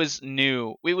think it was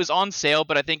new. It was on sale,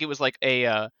 but I think it was like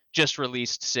a just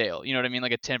released sale. You know what I mean?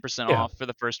 Like a 10% off for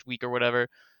the first week or whatever.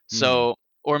 So,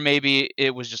 or maybe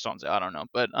it was just on sale. I don't know.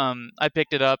 But I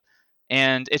picked it up.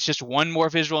 And it's just one more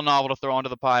visual novel to throw onto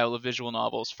the pile of visual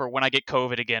novels for when I get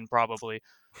COVID again, probably.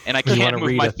 And I can't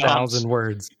move my thumbs. 1,000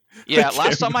 words. Yeah,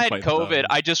 last time I had COVID,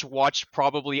 I just watched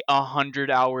probably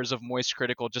 100 hours of Moist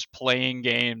Critical just playing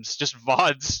games, just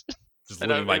VODs. Just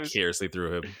living vicariously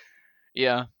through him.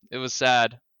 Yeah, it was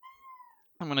sad.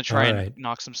 I'm going to try and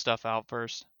knock some stuff out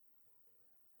first.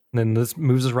 And then this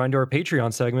moves us right into our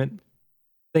Patreon segment.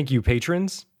 Thank you,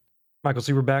 patrons. Michael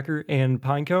Superbacker and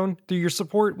Pinecone, through your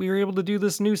support, we were able to do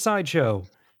this new sideshow.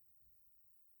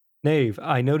 Nave,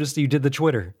 I noticed you did the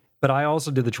Twitter. but I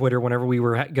also did the Twitter whenever we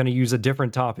were going to use a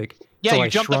different topic. Yeah, So you I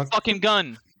jumped shrunk. the fucking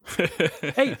gun.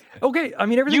 Hey, okay. I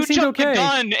mean, everything You seemed jumped okay. the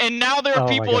gun, and now there are Oh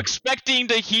my people God. expecting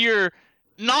to hear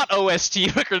not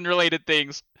OST related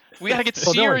things. We gotta get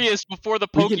Well, don't worry. serious before the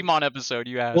We can- Pokemon episode,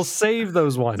 you asked. We'll save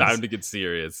those ones. Time to get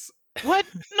serious. What?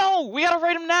 No, we gotta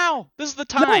write them now. This is the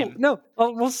time. No.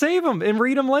 We'll save them and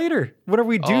read them later whenever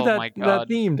we do Oh that my God.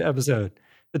 themed episode,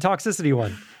 the toxicity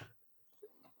one.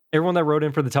 Everyone that wrote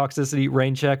in for the toxicity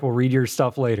rain check will read your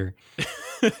stuff later.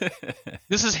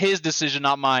 This is his decision,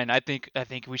 not mine. I think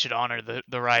we should honor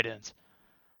the write-ins.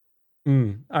 All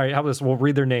right, how about this? We'll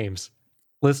read their names: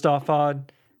 List Off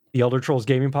Pod, the Elder Trolls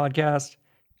Gaming Podcast,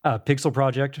 Pixel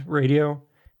Project Radio,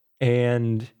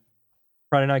 and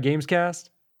Friday Night Gamescast,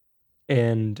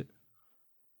 and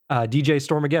DJ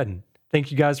Stormageddon.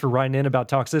 Thank you guys for writing in about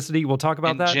toxicity. We'll talk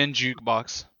about And that. Jin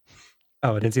Jukebox.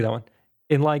 Oh, I didn't see that one.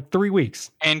 In like 3 weeks.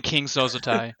 And King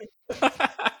Sozotai. All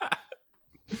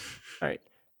right.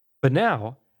 But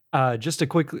now, just a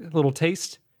quick little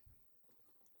taste.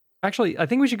 Actually, I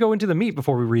think we should go into the meat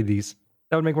before we read these.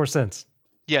 That would make more sense.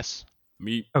 Yes.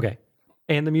 Me. Okay.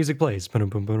 And the music plays. Boom,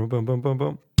 boom, boom, boom, boom, boom,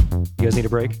 boom. You guys need a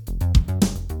break?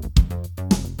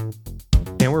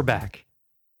 And we're back.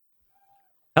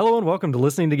 Hello and welcome to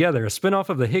Listening Together, a spinoff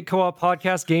of the hit co-op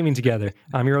podcast Gaming Together.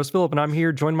 I'm your host, Philip, and I'm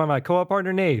here joined by my co-op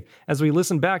partner, Nave, as we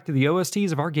listen back to the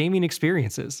OSTs of our gaming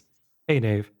experiences. Hey,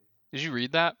 Nave. Did you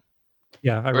read that?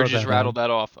 Yeah, I Or wrote just that rattled down.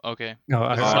 that off? Okay. No,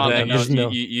 I It's wrote not that the down. notes. Just know.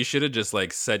 You should have just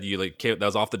like said you like that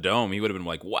was off the dome. He would have been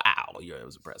like, "Wow, yeah, it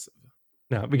was impressive."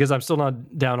 No, because I'm still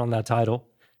not down on that title.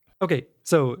 Okay,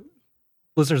 so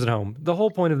listeners at home, the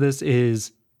whole point of this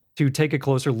is to take a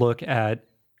closer look at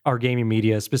our gaming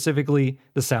media, specifically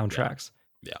the soundtracks.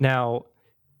 Yeah. Now,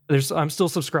 I'm still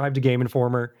subscribed to Game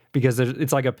Informer because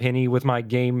it's like a penny with my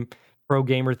Game Pro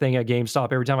Gamer thing at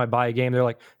GameStop. Every time I buy a game, they're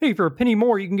like, "Hey, for a penny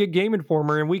more, you can get Game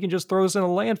Informer, and we can just throw this in a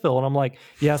landfill." And I'm like,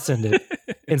 "Yeah, send it."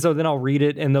 And so then I'll read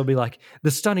it, and they'll be like,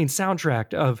 "The stunning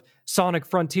soundtrack of Sonic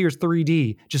Frontiers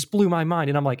 3D just blew my mind."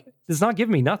 And I'm like, "It's not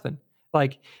giving me nothing.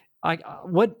 Like,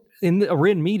 what in the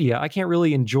written media? I can't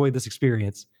really enjoy this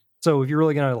experience." So if you're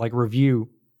really gonna like review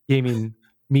gaming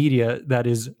media that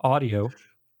is audio,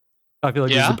 I feel like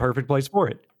this is Yeah? the perfect place for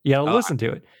it. You gotta listen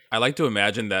to it. I like to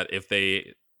imagine that if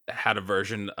they had a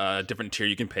version, different tier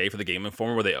you can pay for the Game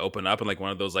Informer, where they open up and like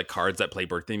one of those like cards that play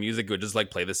birthday music would just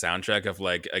like play the soundtrack of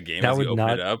like a game That as you would open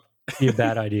not it up. Be a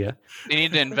bad idea. They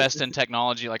need to invest in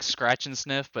technology like scratch and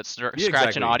sniff, but scratch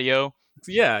exactly. and audio.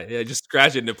 Yeah, just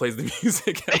scratch it and it plays the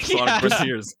music. Of Sonic Yeah.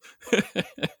 Frontiers.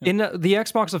 In the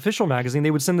Xbox official magazine,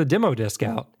 they would send the demo disc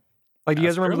out. Like, do you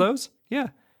guys That's remember true. those? Yeah.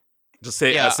 Just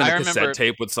say Yeah, send I a cassette remember-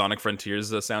 tape with Sonic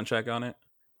Frontiers soundtrack on it.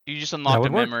 You just unlocked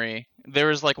would a work. memory. There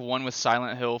was like one with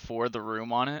Silent Hill 4, The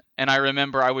Room on it. And I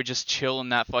remember I would just chill in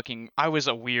that fucking... I was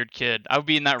a weird kid. I would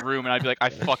be in that room and I'd be like, I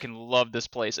fucking love this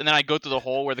place. And then I'd go through the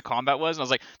hole where the combat was and I was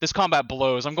like, this combat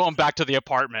blows. I'm going back to the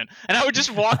apartment. And I would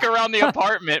just walk around the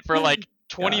apartment for like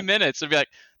 20 Yeah. minutes and be like,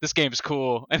 this game's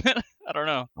cool. And then, I don't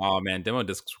know. Oh man, demo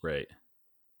disc's great.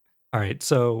 All right.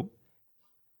 So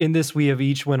in this, we have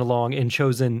each went along and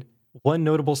chosen one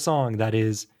notable song that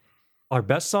is our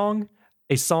best song,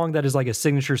 a song that is like a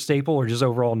signature staple or just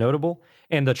overall notable,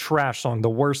 and the trash song, the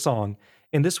worst song.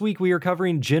 And this week we are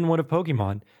covering Gen 1 of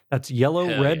Pokemon. That's yellow,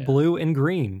 Hell red, yeah. blue, and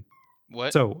green.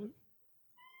 What? So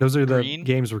those are the Green?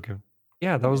 games we're going.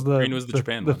 Yeah, that was the Green was the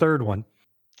Japan the one. third one.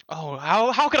 Oh,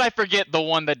 how could I forget the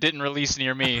one that didn't release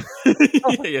near me?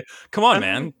 Yeah. Come on,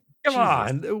 man. Come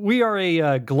on. We are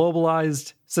a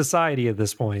globalized society at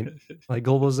this point, like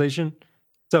globalization.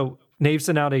 So Nave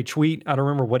sent out a tweet. I don't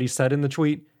remember what he said in the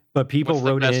tweet, but people What's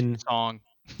the wrote best in. song?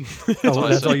 Oh, I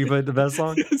that's all said. you put the best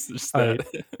song? It's just All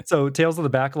that. So Tales of the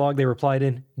Backlog, they replied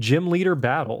in Gym Leader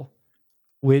Battle,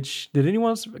 which did anyone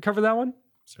else cover that one?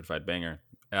 Certified banger.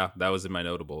 Yeah, that was in my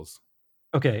notables.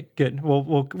 Okay, good.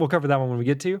 We'll cover that one when we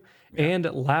get to. Yeah. And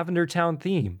Lavender Town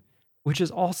Theme, which is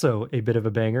also a bit of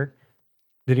a banger.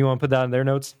 Did anyone put that in their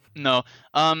notes? No.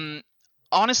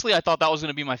 Honestly, I thought that was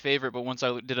gonna be my favorite, but once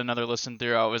I did another listen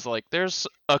through, I was like, "There's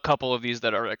a couple of these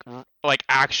that are like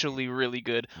actually really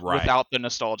good Right. without the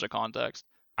nostalgia context."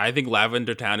 I think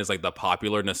Lavender Town is like the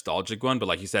popular nostalgic one, but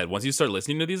like you said, once you start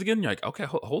listening to these again, you're like, okay,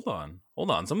 hold on. Some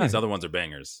of these Alright. other ones are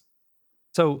bangers.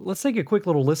 So let's take a quick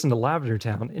little listen to Lavender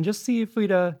Town and just see if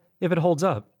it holds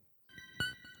up.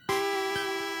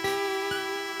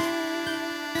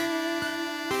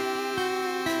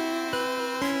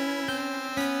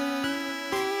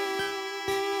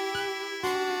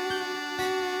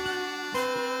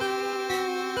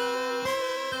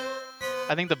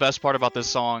 I think the best part about this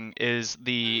song is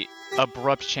the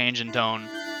abrupt change in tone.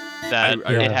 that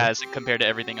I it Yeah. has compared to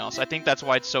everything else. I think that's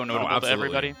why it's so notable to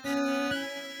absolutely. everybody.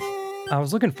 I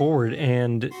was looking forward,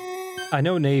 and I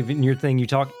know, Nave, in your thing you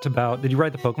talked about, did you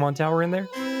write the Pokemon Tower in there?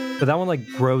 But that one like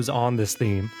grows on this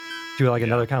theme to like Yeah.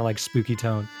 another kind of like spooky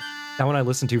tone. That one I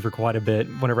listened to for quite a bit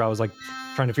whenever I was like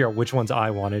trying to figure out which ones I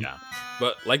wanted. Yeah.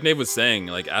 But like Nave was saying,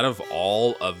 like out of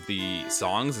all of the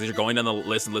songs, as you're going down the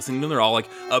list and listening to them, they're all like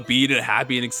upbeat and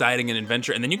happy and exciting and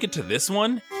adventure. And then you get to this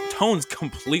one, tone's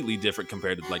completely different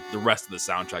compared to like the rest of the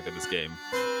soundtrack of this game.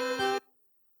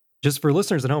 Just for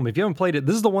listeners at home, if you haven't played it,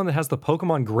 this is the one that has the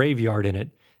Pokemon graveyard in it,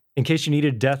 in case you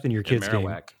needed death in your And kids' game.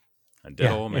 Marowak. A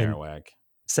ditto and Marowak.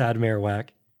 Sad Marowak.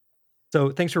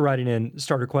 So thanks for writing in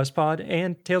Starter Quest Pod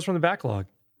and Tales from the Backlog.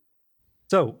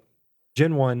 So,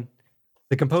 Gen 1,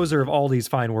 the composer of all these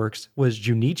fine works was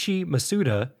Junichi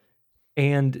Masuda,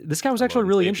 and this guy was Our actually Lord and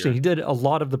really Savior. interesting. He did a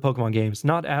lot of the Pokemon games,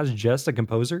 not as just a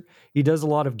composer. He does a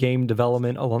lot of game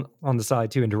development on the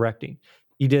side too, and directing.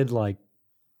 He did like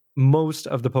most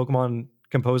of the Pokemon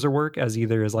composer work as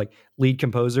either as like lead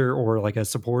composer or like a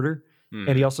supporter. And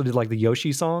he Mhm. also did like the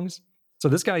Yoshi songs. So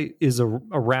this guy is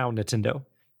around Nintendo.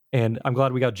 And I'm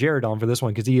glad we got Jared on for this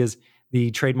one because he is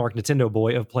the trademark Nintendo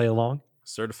boy of Play Along.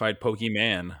 Certified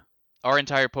Pokemon. Our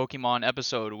entire Pokemon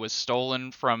episode was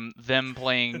stolen from them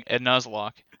playing a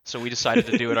Nuzlocke, so we decided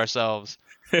to do it ourselves.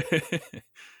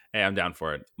 Hey, I'm down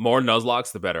for it. More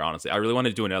Nuzlocks, the better, honestly. I really want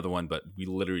to do another one, but we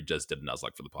literally just did a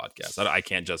Nuzlocke for the podcast. I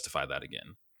can't justify that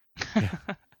again.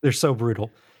 They're so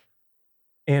brutal.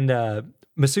 And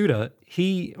Masuda,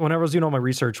 whenever I was doing all my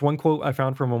research, one quote I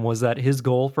found from him was that his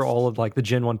goal for all of like the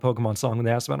Gen 1 Pokemon song, when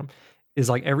they asked about him, is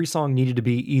like every song needed to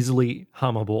be easily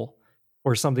hummable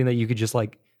or something that you could just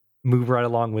like move right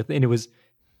along with. And it was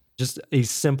just a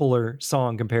simpler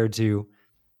song compared to,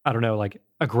 I don't know, like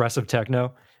aggressive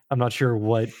techno. I'm not sure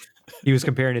what he was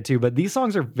comparing it to, but these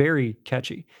songs are very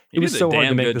catchy. It was so hard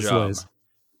to make this list.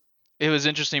 It was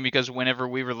interesting because whenever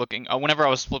we were looking, whenever I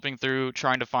was flipping through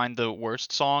trying to find the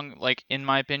worst song, like in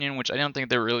my opinion, which I don't think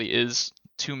there really is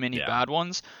too many bad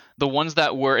ones, the ones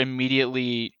that were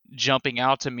immediately jumping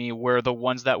out to me were the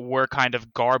ones that were kind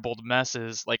of garbled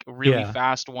messes, like really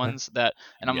fast ones that,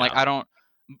 and I'm like, I don't,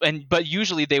 but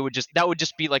usually that would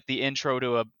just be like the intro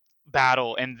to a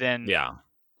battle, and then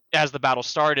as the battle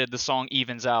started, the song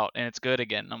evens out and it's good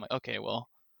again. And I'm like, okay, well,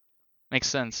 makes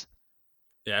sense.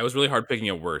 Yeah, it was really hard picking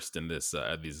a worst in this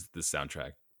this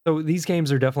soundtrack. So these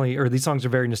games are definitely, or these songs are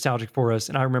very nostalgic for us.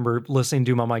 And I remember listening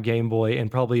to them on my Game Boy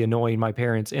and probably annoying my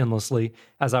parents endlessly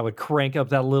as I would crank up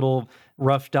that little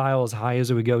rough dial as high as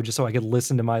it would go just so I could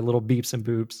listen to my little beeps and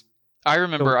boops. I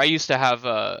remember I used to have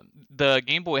the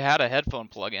Game Boy had a headphone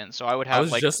plug-in, so I would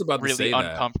have like really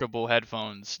uncomfortable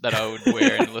headphones that I would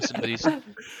wear and listen to these.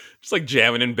 Just like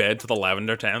jamming in bed to the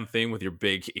Lavender Town theme with your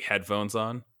big headphones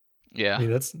on. Yeah, hey,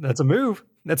 that's a move.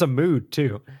 That's a mood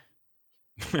too.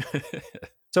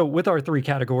 So with our three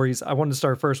categories, I wanted to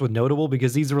start first with notable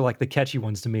because these were like the catchy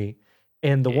ones to me.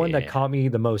 And the one that caught me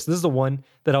the most, this is the one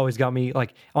that always got me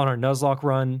like on our Nuzlocke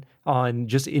run, on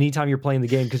just anytime you're playing the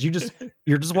game, because you're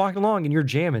just walking along and you're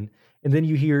jamming. And then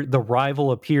you hear the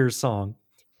Rival Appears song,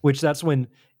 which that's when,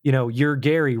 you know, your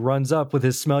Gary runs up with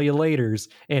his Smell You Laters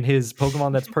and his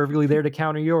Pokemon that's perfectly there to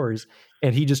counter yours.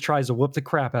 And he just tries to whoop the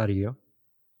crap out of you.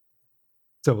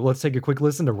 So let's take a quick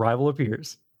listen to Rival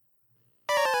Appears.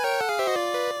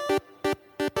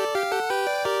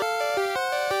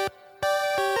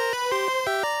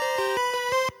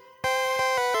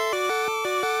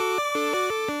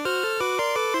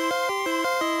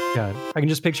 God, I can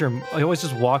just picture him. He always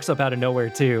just walks up out of nowhere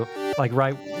too, like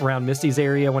right around Misty's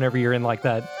area. Whenever you're in like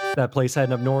that place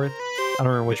heading up north, I don't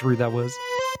remember which route that was,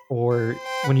 or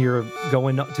when you're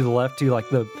going to the left to like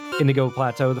the Indigo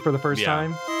Plateau for the first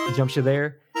time, it jumps you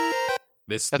there.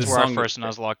 That's where our first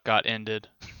Nuzlocke got ended.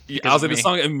 I was like, the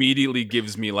song immediately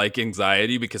gives me like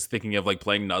anxiety because thinking of like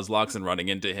playing Nuzlocks and running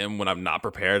into him when I'm not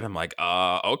prepared, I'm like,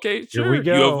 okay, sure. Here we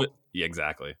go. Yeah,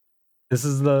 exactly. This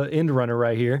is the end runner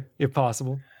right here, if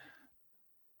possible.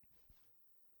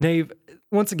 Nave,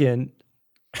 once again,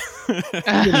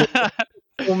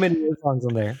 so many songs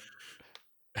on there.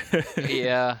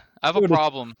 Yeah, I have a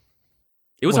problem.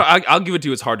 It was hard. I'll give it to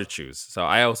you. It's hard to choose. So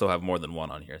I also have more than one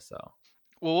on here. So.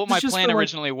 Well, what my plan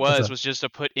originally was just to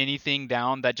put anything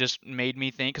down that just made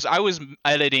me think, because I was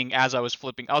editing as I was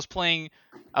flipping. I was playing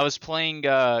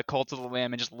Cult of the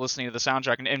Lamb and just listening to the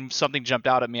soundtrack, and something jumped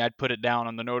out at me. I'd put it down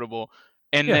on the notable,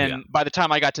 and then by the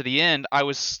time I got to the end, I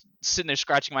was sitting there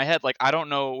scratching my head like, I don't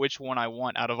know which one I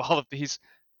want out of all of these.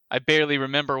 I barely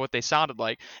remember what they sounded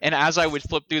like, and as I would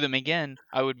flip through them again,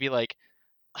 I would be like,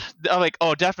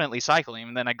 oh, definitely Cycling.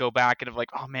 And then I go back and I'm like,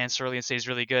 oh man, Cerulean State is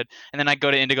really good. And then I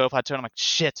go to Indigo Plateau and I'm like,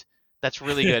 shit, That's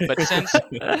really good. But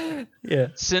Yeah.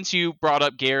 since you brought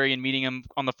up Gary and meeting him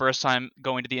on the first time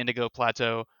going to the Indigo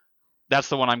Plateau, that's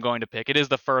the one I'm going to pick. It is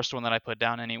the first one that I put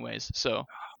down anyways. So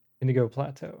Indigo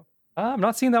Plateau. I'm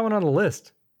not seeing that one on the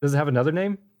list. Does it have another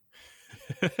name?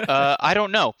 I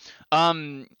don't know.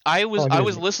 I was Oh,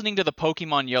 listening to the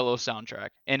Pokemon Yellow soundtrack,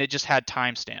 and it just had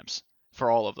timestamps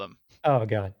for all of them, Oh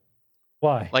god.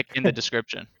 Why? like in the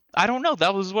description. I don't know.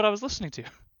 That was what I was listening to.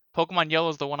 Pokemon Yellow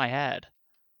is the one I had,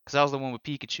 because that was the one with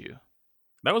Pikachu.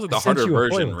 That was like I the sent harder you a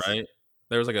version, playlist. right?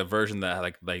 There was like a version that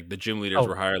had like the gym leaders Oh.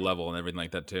 were higher level and everything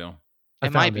like that too. I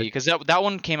It might found be it. because that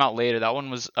one came out later. That one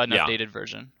was an Yeah. updated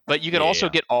version, but you could Yeah, also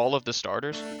yeah. get all of the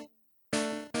starters.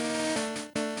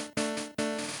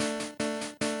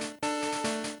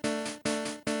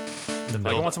 The Like I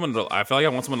middle. want someone to. I feel like I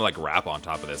want someone to like rap on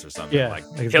top of this or something. Yeah, like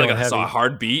like it's hit like going a heavy.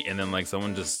 hard beat and then like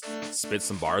someone just spits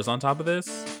some bars on top of this.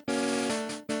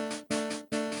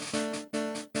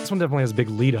 This one definitely has a big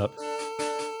lead up.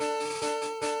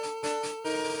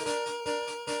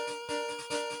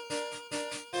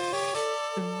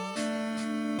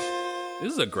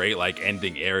 This is a great like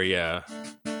ending area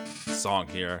song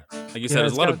here. Like you Yeah, said,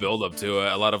 there's it's a lot got of build up to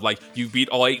it. A lot of like you beat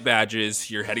all 8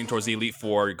 badges. You're heading towards the Elite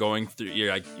Four. You're going through.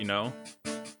 You're like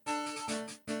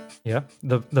Yeah.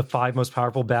 The 5 most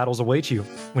powerful battles await you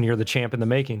when you're the champ in the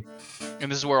making.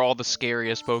 And this is where all the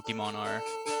scariest Pokemon are.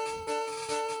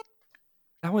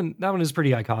 That one is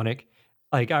pretty iconic.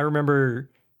 Like I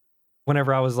remember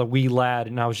whenever I was a wee lad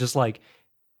and I was just like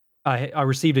I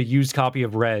received a used copy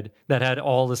of Red that had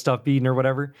all the stuff beaten or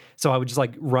whatever. So I would just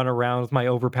like run around with my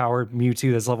overpowered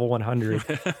Mewtwo that's level 100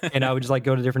 and I would just like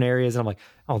go to different areas and I'm like,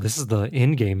 "Oh, this is the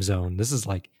in-game zone. This is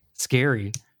like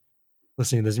scary."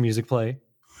 Listening to this music play.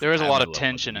 There is a I lot would of love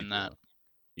tension Elite in that. Four.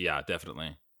 Yeah, definitely.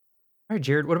 All right,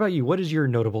 Jared, what about you? What is your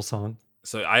notable song?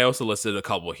 So I also listed a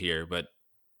couple here, but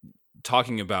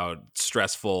talking about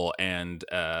stressful and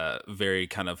very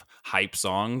kind of hype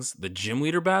songs, the gym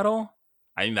leader battle,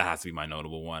 I think that has to be my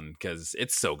notable one because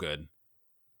it's so good.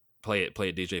 Play it,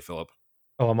 DJ Philip.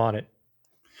 Oh, I'm on it.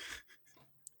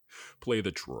 Play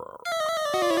the draw.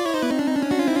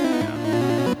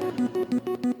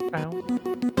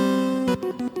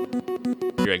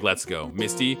 You're like, let's go,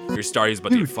 Misty. Your Starry's about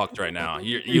to get Dude. fucked right now.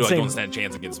 You Dude, like same. don't stand a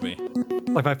chance against me.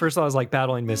 Like my first thought was like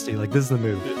battling Misty. Like this is the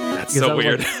move. That's Because so that was,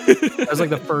 weird. That was like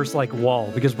the first like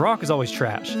wall because Brock is always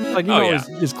trash. Like you Oh, can yeah.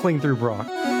 always just cling through Brock.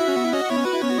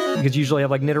 You could usually have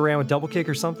like Nidoran with double kick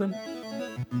or something.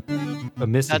 But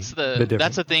Misty, That's a bit that's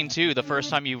different. the thing too. The first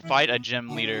time you fight a gym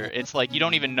leader, it's like you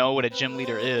don't even know what a gym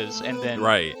leader is, and then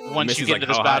Right. once Misty's you get like, into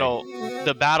this "How high?" battle,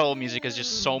 the battle music is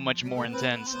just so much more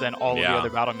intense than all of the Yeah. other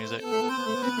battle music.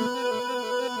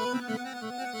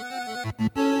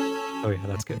 Oh yeah,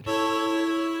 that's good.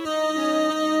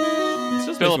 It's just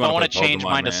makes Philip, me I want wanna to play change Pokemon,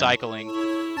 mine to man. cycling.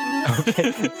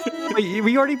 Okay. Wait,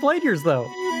 we already played yours though.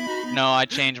 No, I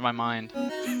changed my mind.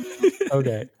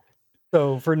 Okay.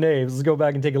 So for names, let's go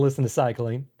back and take a listen to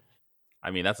cycling.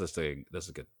 I mean, that's a good.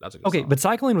 Okay, song. but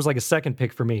cycling was like a second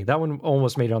pick for me. That one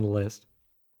almost made it on the list.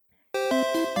 Dude,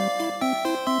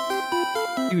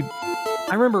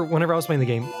 I remember whenever I was playing the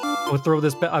game, I would throw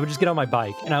this. I would just get on my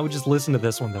bike and I would just listen to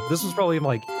this one though. This was probably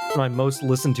like one of my most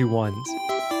listened to ones.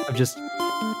 I'm just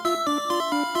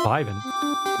vibing.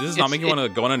 This is not It's- making you want to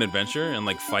go on an adventure and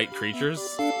like fight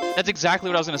creatures. That's exactly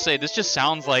what I was gonna say. This just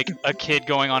sounds like a kid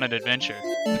going on an adventure.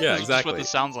 Yeah, This is just exactly. what this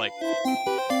sounds like.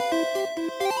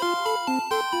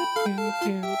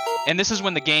 And this is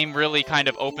when the game really kind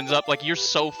of opens up. Like you're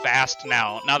so fast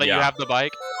now that you Yeah. have the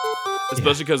bike.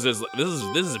 Especially because this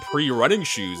is pre-running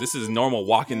shoes. This is normal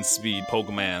walking speed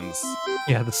Pokemons.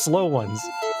 Yeah, the slow ones.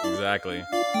 Exactly.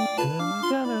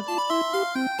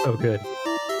 So good.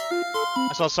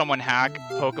 I saw someone hack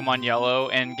Pokemon Yellow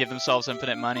and give themselves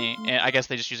infinite money. And I guess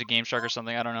they just use a Game Shark or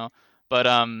something. I don't know. But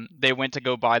they went to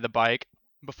go buy the bike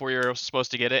before you're supposed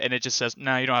to get it, and it just says,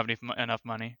 "No, you don't have enough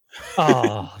money."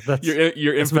 Oh, that's Your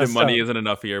It's infinite messed money up. isn't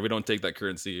enough here. We don't take that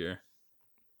currency here.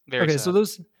 Very okay. sad. So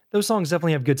those songs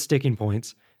definitely have good sticking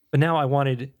points. But now I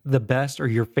wanted the best or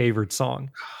your favorite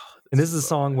song, and this is a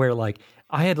song where like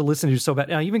I had to listen to so bad.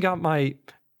 And I even got my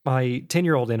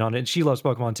 10-year-old in on it, and she loves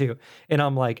Pokemon too. And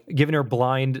I'm like giving her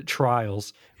blind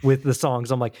trials with the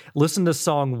songs. I'm like, listen to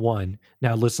song 1,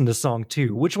 now listen to song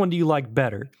 2. Which one do you like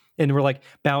better? And we're like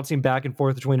bouncing back and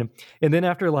forth between them. And then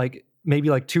after like maybe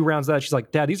like 2 rounds of that, she's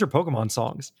like, "Dad, these are Pokemon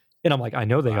songs." And I'm like, "I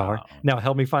know they are. Wow. Now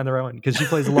help me find the right one," because she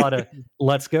plays a lot of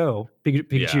Let's Go,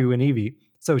 Pikachu and Eevee.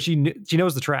 So she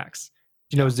knows the tracks.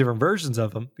 She knows different versions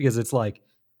of them because it's like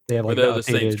they have But like they're the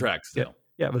same updated- tracks still.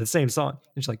 yeah, but the same song.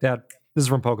 And she's like, "Dad, this is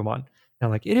from Pokemon." And I'm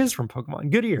like, "It is from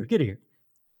Pokemon. Good ear, good ear."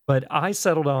 But I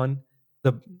settled on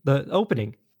the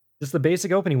opening, Just the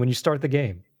basic opening when you start the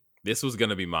game. This was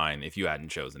gonna be mine if you hadn't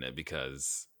chosen it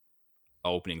because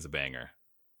opening's a banger.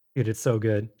 Dude, it's so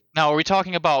good. Now, are we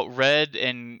talking about red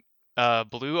and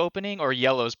blue opening or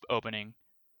yellow's opening?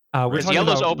 We're Because talking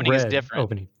yellow's about opening is red different.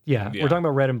 Opening. Yeah, Yeah. we're talking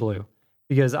about red and blue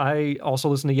because I also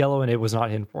listened to yellow and it was not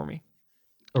hitting for me.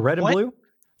 But red and What? blue,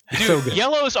 it's Dude, so good.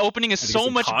 yellow's opening is I think so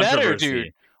some much better, controversy.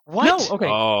 dude. What? No, okay.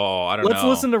 Oh, I don't know. Let's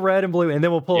listen to red and blue and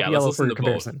then we'll pull Yeah, up let's yellow listen for to both.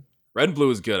 comparison. Red and blue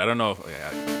is good. I don't know if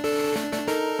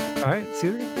yeah, All right, see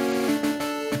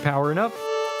there? You're powering up.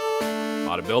 a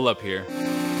lot of build up here.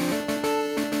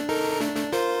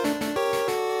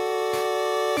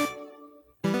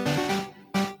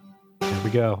 There we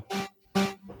go.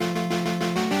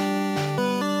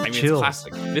 I mean, Chills. it's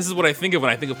classic. This is what I think of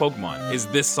when I think of Pokemon. Is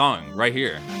this song right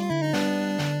here?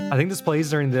 I think this plays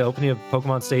during the opening of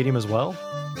Pokemon Stadium as well.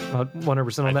 Not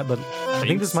 100% on that, but I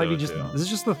think this might be so, just too. this is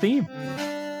just the theme.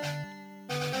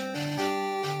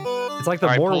 It's like the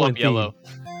All right, pull Morrowind up theme. yellow.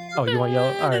 Oh, you want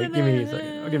yellow? All right, give me a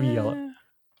second. I'll give you yellow.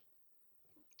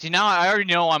 See, now I already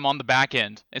know I'm on the back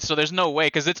end, and so there's no way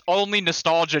because it's only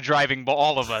nostalgia driving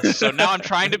all of us. So now I'm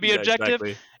trying to be Yeah, objective,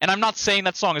 exactly. and I'm not saying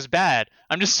that song is bad.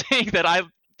 I'm just saying that I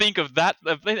think of that.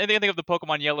 I think of the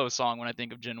Pokemon Yellow song when I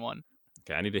think of Gen 1.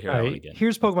 Okay, I need to hear All that one right, again.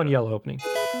 here's Pokemon Yellow opening.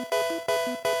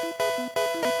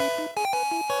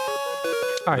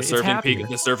 All right, The it's surfing, happier.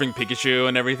 the surfing Pikachu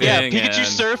and everything. Yeah, Pikachu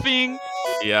and, surfing.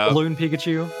 Yeah, Balloon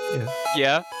Pikachu. Yeah.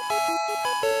 Yeah.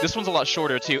 This one's a lot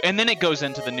shorter too, and then it goes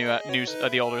into the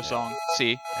the older song.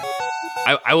 See,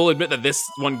 I will admit that this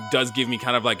one does give me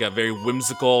kind of like a very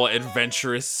whimsical,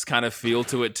 adventurous kind of feel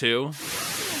to it too.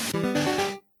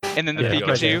 and then the Yeah, There you go,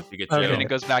 Pikachu, Pikachu. Okay. and then it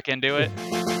goes back into it.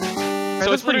 Alright, So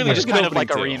that's it's literally pretty just good. kind of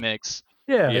like a Opening too. remix.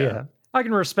 Yeah, Yeah. yeah. I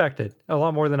can respect it a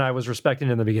lot more than I was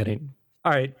respecting in the beginning.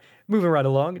 All right, moving right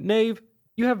along. Nave,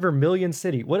 you have Vermilion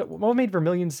City. What made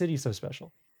Vermilion City so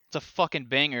special? It's a fucking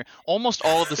banger. Almost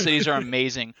all of the cities are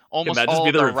amazing. Almost that just all be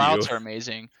of the the review? routes are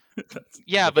amazing.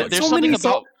 Yeah, but there's So something many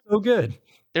about songs are so good.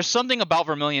 there's something about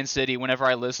Vermilion City whenever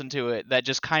I listen to it that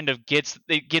just kind of gets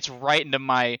right into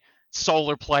my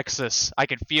solar plexus. I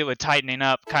can feel it tightening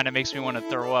up. Kind of makes me want to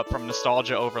throw up from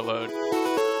nostalgia overload.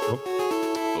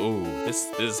 Ooh, this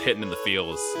is hitting in the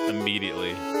feels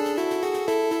immediately.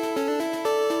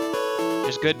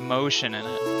 There's good motion in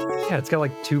it. Yeah, it's got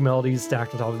like two melodies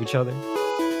stacked on top of each other.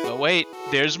 But wait,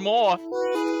 there's more.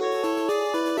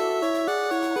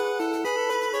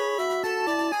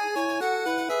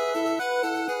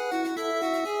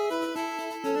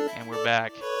 And we're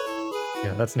back.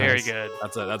 Yeah, that's Very nice. good.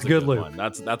 That's a Good good loop. one.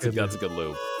 That's Good a good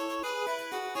loop.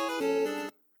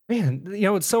 Man, you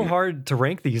know it's so hard to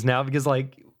rank these now because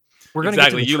like we're gonna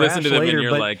Exactly. get to You the listen to trash them and later,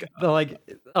 you're but, like- but, like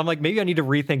I'm like maybe I need to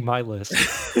rethink my list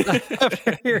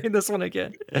after hearing this one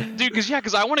again. Dude,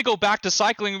 because I want to go back to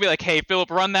cycling and be like, hey, Philip,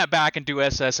 run that back and do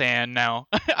SS and now.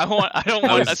 I don't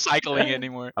want was- cycling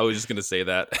anymore. I was just gonna say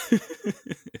that.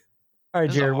 All right,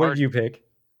 This is a Jared, what hard- did you pick?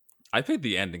 I picked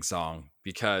the ending song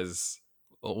because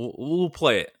we'll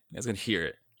play it. You guys can hear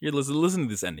it. Here, listen to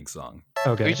this ending song.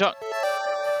 Are Okay, you talk-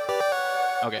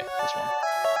 Okay, this one.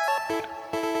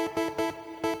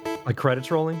 like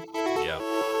credits rolling. Yeah.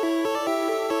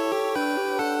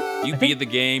 You I beat think- the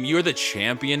game. You're the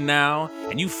champion now,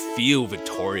 and you feel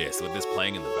victorious with this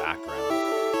playing in the background.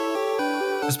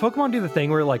 Does Pokemon do the thing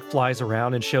where it like flies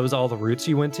around and shows all the routes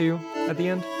you went to at the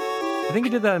end? I think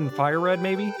it did that in Fire Red,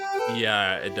 maybe.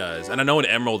 Yeah, it does. And I know in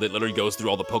Emerald, it literally goes through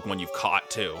all the Pokemon you've caught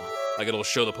too. Like it'll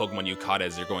show the Pokemon you caught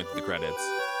as you're going through the credits.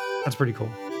 That's pretty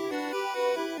cool.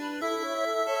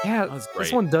 Yeah, That's this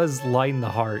great. one does lighten the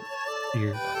heart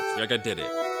here. Like I did it.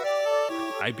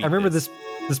 I beat. I remember this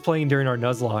playing during our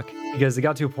Nuzlocke because it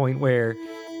got to a point where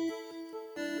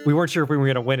we weren't sure if we were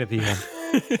going to win at the end.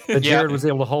 But Yeah. Jared was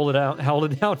able to held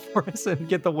it down for us and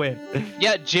get the win.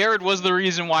 Yeah, Jared was the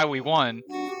reason why we won.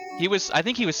 I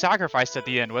think he was sacrificed at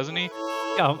the end, wasn't he?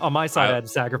 Yeah, on my side, I had to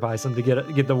sacrifice him to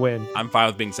get the win. I'm fine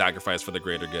with being sacrificed for the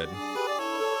greater good.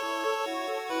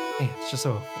 Man, it's just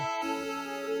so helpful.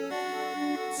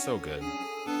 So good.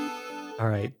 All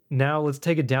right, now let's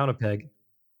take it down a peg.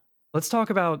 Let's talk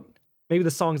about maybe the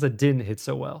songs that didn't hit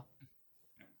so well.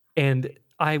 And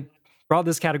I brought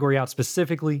this category out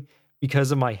specifically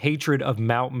because of my hatred of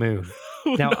Mount Moon.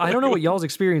 Now, I don't know what y'all's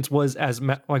experience was as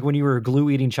like when you were a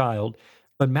glue-eating child,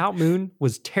 but Mount Moon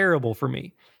was terrible for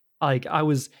me. Like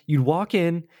you'd walk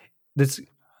in, this.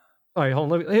 All right,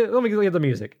 hold on. Let me get the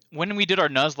music. When we did our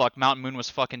Nuzlocke, Mountain Moon was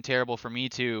fucking terrible for me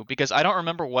too, because I don't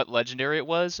remember what legendary it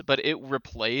was, but it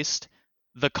replaced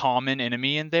the common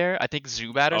enemy in there. I think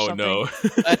Zubat or Oh something. no.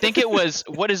 I think it was,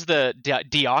 what is the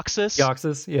Deoxys?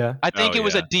 Deoxys, yeah. I think Oh, it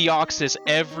was yeah. a Deoxys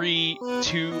every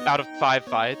 2 out of 5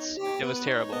 fights. It was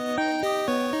terrible.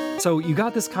 So you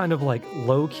got this kind of like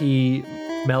low key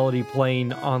melody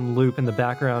playing on loop in the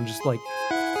background, just like,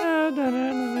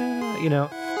 you know,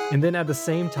 and then at the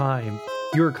same time,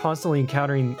 you were constantly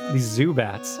encountering these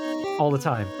Zubats all the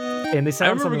time. And they I sound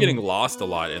remember something- getting lost a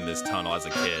lot in this tunnel as a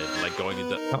kid, like going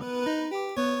into.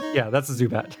 Yeah, that's a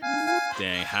Zubat.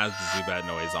 Dang, has the Zubat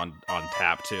noise on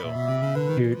tap too.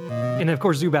 Dude. And of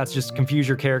course, Zubats just confuse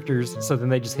your characters, so then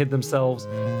they just hit themselves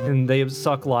and they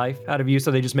suck life out of you, so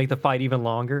they just make the fight even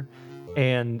longer.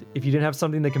 And if you didn't have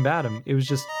something to combat them, it was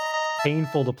just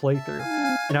painful to play through.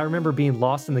 And I remember being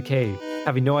lost in the cave,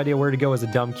 having no idea where to go as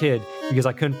a dumb kid because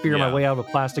I couldn't figure my Yeah. way out of a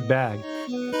plastic bag.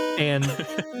 And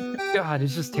God,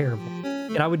 it's just terrible.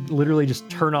 And I would literally just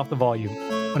turn off the volume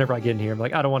whenever I get in here. I'm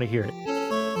like, I don't want to hear it.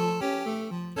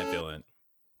 I feel it.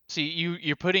 See,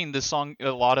 you're putting the song,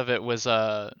 a lot of it was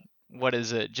what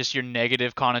is it? Just your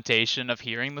negative connotation of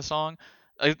hearing the song.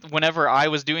 Whenever I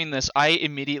was doing this, I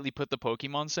immediately put the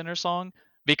Pokemon Center song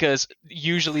because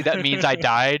usually that means I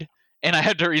died and I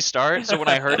had to restart. So when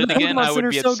I heard it again, Pokemon I would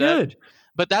Center's be so upset. good.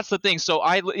 But that's the thing. So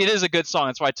it is a good song.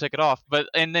 That's why I took it off.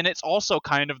 And then it's also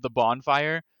kind of the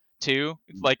bonfire too,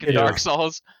 like in It Dark is.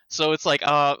 Souls. So it's like,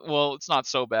 well, it's not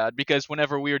so bad because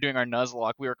whenever we were doing our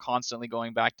Nuzlocke, we were constantly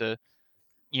going back to,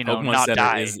 Pokemon not Center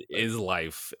die. is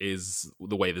life, is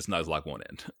the way this Nuzlocke won't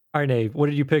end. All right, Nave, what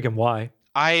did you pick and why?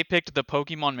 I picked the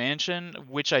Pokemon Mansion,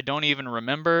 which I don't even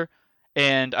remember,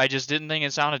 and I just didn't think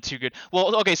it sounded too good.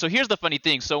 Well, okay, so here's the funny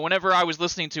thing. So whenever I was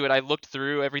listening to it, I looked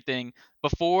through everything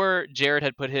before Jared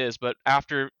had put his, but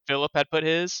after Philip had put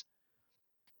his,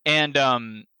 and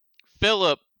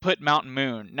Philip put Mountain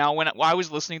Moon. Now, when I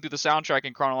was listening through the soundtrack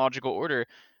in chronological order,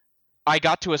 I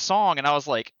got to a song and I was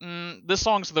like, this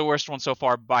song's the worst one so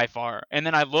far by far. And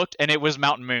then I looked and it was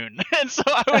Mountain Moon. And so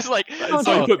I was like,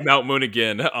 So you put Mount Moon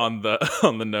again on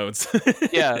the notes.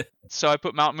 yeah. So I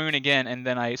put Mount Moon again and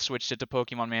then I switched it to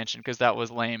Pokemon Mansion because that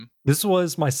was lame. This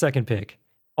was my second pick.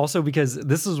 Also, because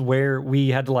this is where we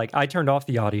had to I turned off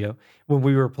the audio when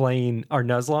we were playing our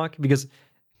Nuzlocke because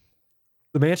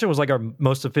the mansion was like our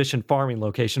most efficient farming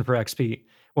location for XP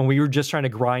when we were just trying to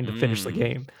grind to finish the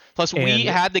game. Plus, we And-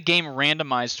 had the game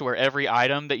randomized to where every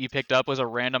item that you picked up was a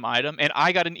random item, and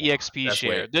I got an EXP Best share.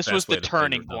 way- This best was way the to play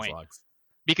turning your point Nuzlockes.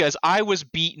 because I was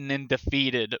beaten and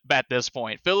defeated at this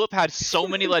point. Philip had so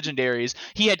many legendaries.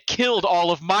 He had killed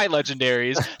all of my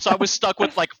legendaries, so I was stuck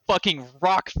with like fucking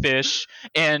Rockfish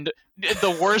and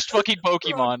the worst fucking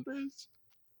Pokemon.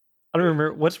 I don't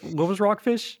remember what was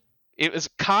Rockfish. It was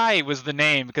Kai was the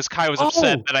name because Kai was Oh,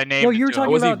 upset that I named No, it you were to talking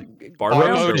him. Was he about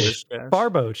Barboach or Barboach. Wishcash?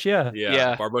 Barboach. Yeah,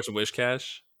 Yeah. Barboach and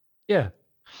Wishcash. yeah.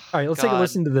 All right, let's take a God.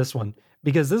 listen to this one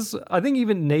because this. I think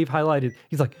even Nave highlighted.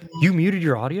 He's like, "You muted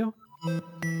your audio."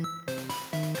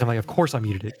 And I'm like, "Of course I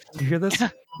muted it." You hear this?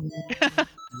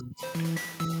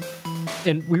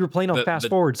 And we were playing on fast The-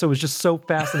 forward, so it was just so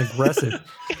fast and aggressive.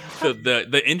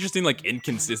 The interesting like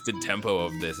inconsistent tempo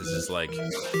of this is just like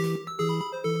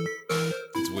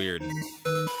it's weird.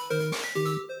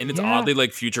 And it's Yeah. oddly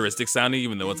like futuristic sounding,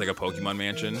 even though it's like a Pokemon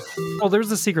mansion. Well,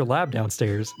 there's a secret lab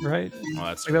downstairs, right? Oh,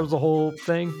 that's Like that was the whole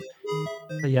thing.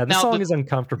 But yeah, the Now, song the- is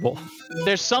uncomfortable.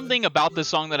 There's something about this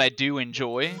song that I do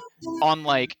enjoy on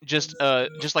like just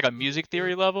like a music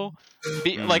theory level.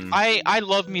 Like I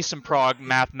love me some prog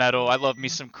math metal. I love me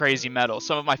some crazy metal.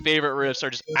 Some of my favorite riffs are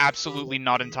just absolutely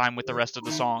not in time with the rest of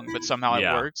the song, but somehow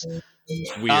Yeah. it works.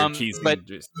 weird keys, but- and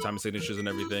just time signatures and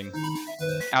everything.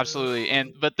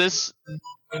 Absolutely. But this,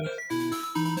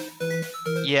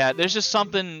 yeah, there's just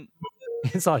something.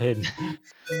 It's not hidden.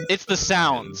 It's the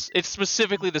sounds. It's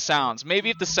specifically the sounds. Maybe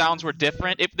if the sounds were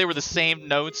different, if they were the same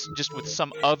notes, just with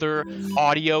some other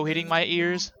audio hitting my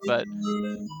ears. But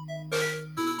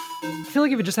I feel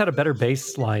like if it just had a better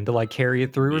bass line to carry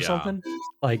it through or Yeah. something,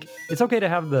 it's okay to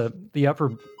have the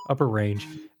upper range,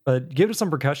 but give it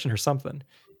some percussion or something.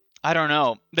 I don't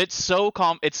know. It's so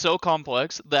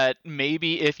complex that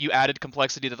maybe if you added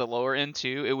complexity to the lower end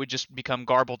too, it would just become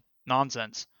garbled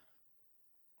nonsense.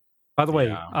 By the way,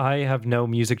 Yeah. I have no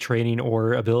music training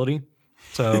or ability.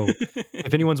 So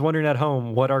if anyone's wondering at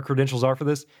home what our credentials are for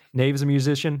this, Nave's a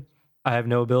musician. I have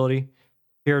no ability.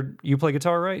 Here, you play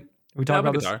guitar, right? We talk I'm a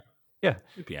about this. guitar. Yeah.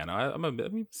 Piano. I'm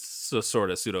a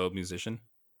sort of pseudo musician.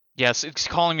 Yes,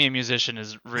 calling me a musician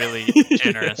is really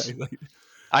generous. Yeah,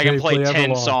 I can They play play 10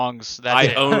 Everlong. songs. That's I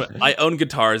it. I own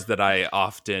guitars that I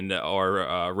often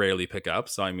or rarely pick up.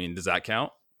 So I mean, does that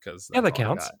count? Because Yeah, that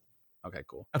counts. Okay,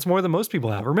 cool. That's more than most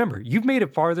people have. Remember, you've made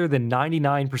it farther than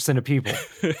 99% of people.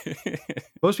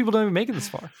 Most people don't even make it this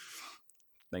far.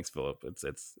 Thanks, Philip. It's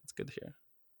good to hear.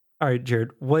 All right, Jared,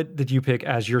 what did you pick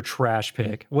as your trash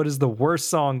pick? What is the worst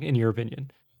song in your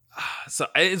opinion? So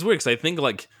it's weird because I think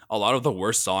like a lot of the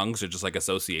worst songs are just like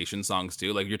association songs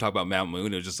too. Like you're talking about Mount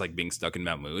Moon, it was just like being stuck in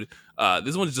Mount Moon.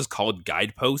 This one is just called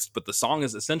Guidepost, but the song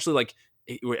is essentially like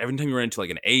every time you run into like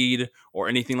an aid or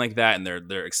anything like that, and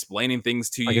they're explaining things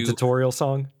to Like you. a tutorial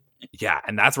song? Yeah,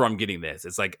 and that's where I'm getting this.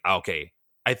 It's like, okay,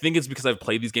 I think it's because I've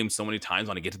played these games so many times.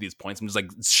 When I get to these points, I'm just like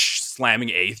slamming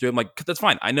A through. I'm like, that's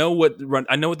fine. I know what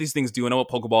these things do. I know what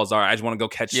Pokeballs are. I just want to go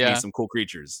catch me some cool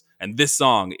creatures. And this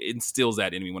song instills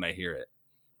that in me when I hear it.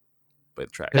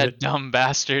 But track That dumb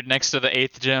bastard next to the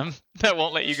 8th gym that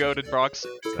won't let you go to Brock's.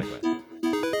 exactly.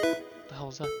 What the hell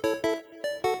is that?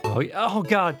 Oh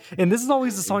God! And this is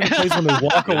always the song he plays when they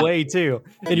walk away too,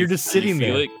 and you're just sitting Can you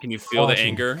feel there. it? Can you feel the watching.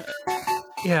 anger?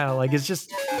 Yeah, like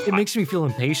it makes me feel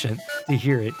impatient to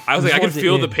hear it. I was like, I just can want it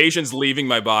feel the in. patience leaving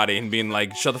my body and being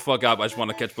like, shut the fuck up. I just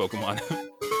want to catch Pokemon.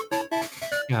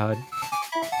 God.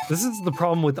 This is the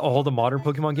problem with all the modern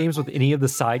Pokemon games with any of the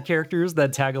side characters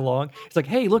that tag along. It's like,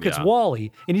 hey, look, it's Yeah.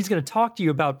 Wally, and he's going to talk to you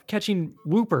about catching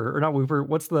Wooper, or not Wooper.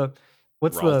 What's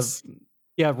Ralts.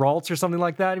 Ralts or something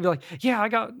like that. And be like, yeah, I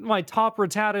got my top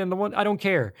Rattata and the one, I don't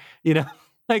care. You know,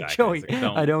 like Exactly. Joey, It's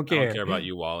like, I don't care. I don't care about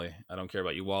you, Wally. I don't care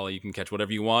about you, Wally. You can catch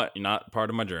whatever you want. You're not part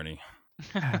of my journey.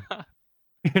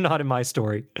 You're not in my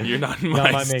story. You're not in Not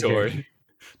my my main story. character.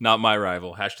 Not my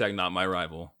rival. Hashtag not my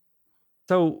rival.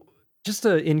 So just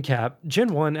to in cap,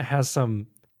 Gen 1 has some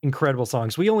incredible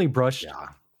songs. We only brushed Yeah.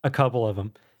 a couple of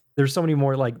them. There's so many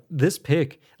more. Like this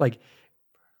pick, like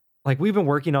we've been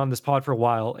working on this pod for a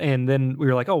while, and then we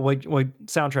were like, oh, what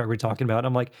soundtrack are we talking about?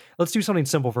 I'm like, let's do something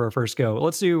simple for our first go.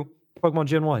 Let's do Pokemon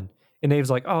Gen 1. And Dave's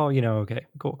like, oh, okay,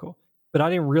 cool. But I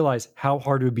didn't realize how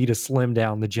hard it would be to slim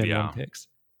down the Gen 1 picks.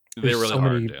 They're There's really so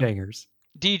hard many to. bangers.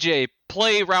 DJ,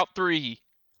 play Route 3.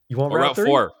 You want Or Route Route 3?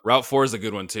 4. Route 4 is a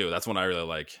good one too. That's one I really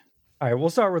like. All right, we'll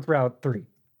start with Route 3.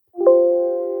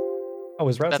 Oh,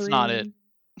 is Route 3? That's not it.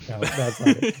 No, that's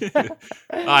not it.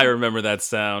 I remember that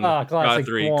sound. Ah, classic Route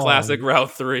 3. Guam. Classic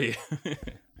Route 3. All right,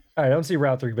 I don't see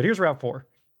Route 3, but here's Route 4.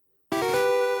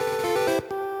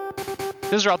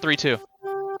 This is Route 3 too.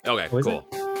 Okay, Oh, is cool.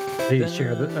 They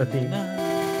share a theme.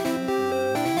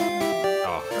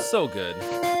 Oh, it's so good.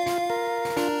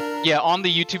 Yeah, on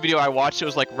the YouTube video I watched, it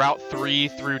was like Route 3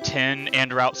 through 10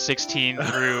 and Route 16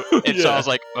 through. And so I Yeah. was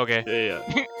like, okay.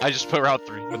 Yeah. I just put Route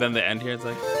 3. But then the end here, it's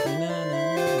like.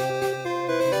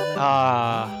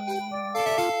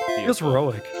 It feels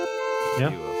heroic. Yeah.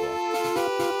 Beautiful.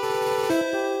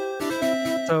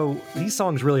 So these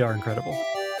songs really are incredible.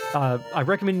 I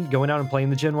recommend going out and playing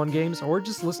the Gen 1 games or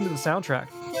just listen to the soundtrack.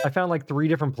 I found like 3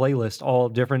 different playlists, all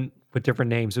different with different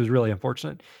names. It was really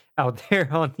unfortunate out there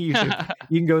on YouTube.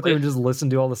 You can go through and just listen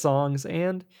to all the songs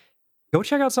and go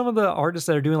check out some of the artists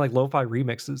that are doing like lo-fi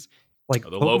remixes. Like Oh,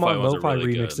 the lo-fi Pokemon ones lo-fi are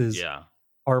really good. remixes Yeah.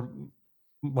 are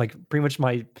like pretty much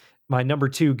my number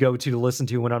 2 go-to to listen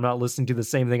to when I'm not listening to the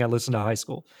same thing I listened to high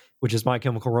school, which is My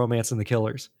Chemical Romance and The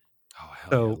Killers. Oh, hell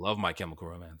So- yeah. I love My Chemical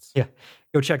Romance. Yeah.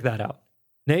 Go check that out.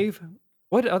 Nave,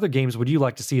 what other games would you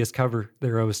like to see us cover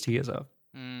their OST as of?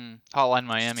 Hotline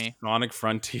Miami. Sonic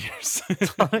Frontiers.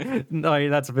 No,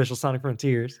 that's official Sonic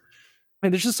Frontiers. I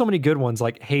mean, there's just so many good ones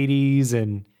like Hades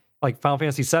and like Final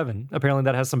Fantasy VII. Apparently,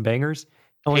 that has some bangers.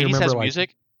 I only Hades remember, has like,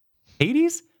 music?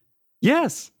 Yes.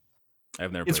 Yes.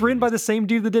 I've never It's played written by Hades. the same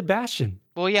dude that did Bastion.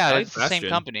 Well, yeah, I like it's the same Bastion.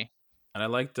 company. And I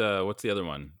liked, what's the other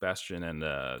one? Bastion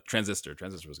and Transistor.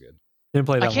 Transistor was good. Didn't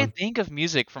play I that can't one. think of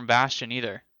music from Bastion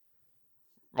either.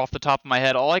 Off the top of my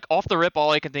head, off the rip,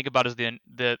 all I can think about is the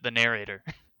narrator.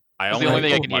 I That's only the have only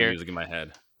thing I can Pokemon hear. music in my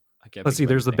head. I can't Let's see. think of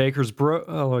There's the anything. Baker's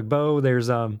Bow.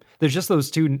 There's just those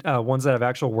 2 ones that have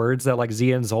actual words that like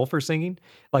Zia and Zolf are singing,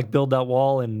 like "Build That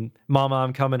Wall" and "Mama,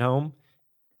 I'm Coming Home."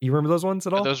 You remember those ones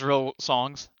at Are all? those real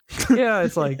songs? Yeah,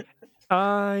 it's like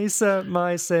I set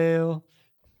my sail,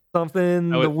 something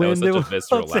That the was wind such a will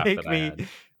visceral laugh take that I me had.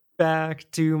 back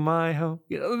to my home.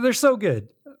 They're so good.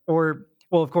 Or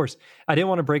well, of course, I didn't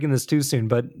want to break in this too soon,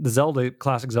 but the Zelda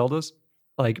classic Zeldas,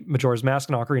 like Majora's Mask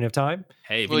and Ocarina of Time.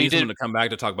 Hey, if Well, you you need someone did- to come back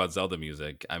to talk about Zelda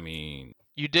music, I mean,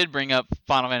 You did bring up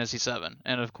Final Fantasy VII,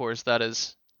 and of course that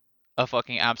is a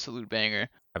fucking absolute banger.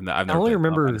 I've never only played Final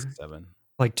remember- Fantasy VII.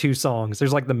 Like 2 songs.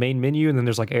 There's like the main menu, and then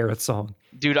there's like Aerith's song.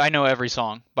 Dude, I know every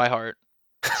song by heart.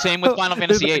 Same with Final They're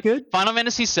Fantasy that VIII. good? Final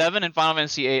Fantasy VII and Final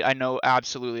Fantasy VIII, I know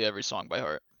absolutely every song by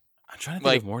heart. I'm trying to think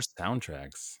like- of more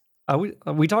soundtracks.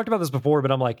 we talked about this before,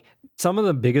 but I'm like, some of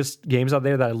the biggest games out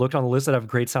there that I looked on the list that have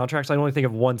great soundtracks, I only think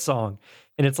of one song,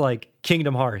 and it's like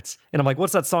Kingdom Hearts. And I'm like,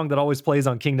 what's that song that always plays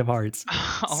on Kingdom Hearts?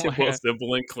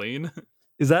 Simple and clean.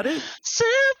 Is that it?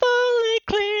 Simply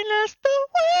clean as the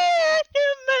way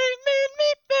you made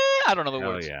me. I don't know the Oh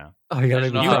words. yeah. Oh, you gotta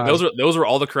There's make me no- cry. Those were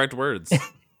all the correct words.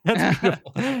 That's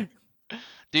beautiful.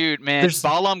 Dude, man, There's-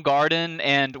 Balam Garden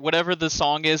and whatever the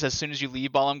song is as soon as you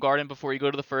leave Balam Garden before you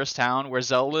go to the first town where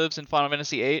Zell lives in Final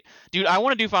Fantasy VIII. Dude, I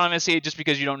want to do Final Fantasy VIII just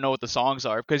because you don't know what the songs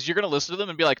are, because you're going to listen to them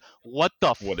and be like, what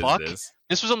the What is fuck? this?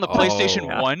 This was on the Oh. PlayStation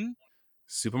Yeah. 1?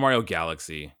 Super Mario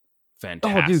Galaxy.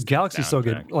 Fantastic. Oh, dude, Galaxy's so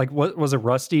good. soundtrack. Like, what was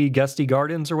it, Gusty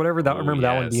Gardens or whatever? That I Oh, remember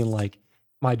that one yes. being like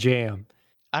my jam.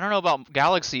 I don't know about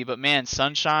Galaxy, but man,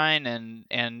 Sunshine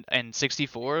and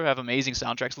 64 have amazing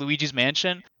soundtracks. Luigi's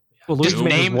Mansion. Well, Just Luigi's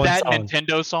Mansion's name one that song.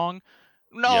 Nintendo song.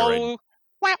 No. Yeah, right.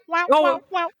 Wow, wow, Oh, wow,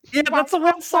 wow. Yeah, that's the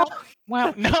one song.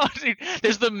 Wow. No, dude,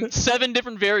 there's the 7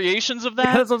 different variations of Yeah,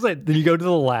 that. that's what I'm saying. Then you go to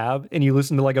the lab and you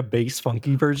listen to like a bass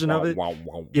funky version of it. Wow,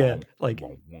 wow, Yeah, wow, like-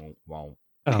 wow, wow, wow.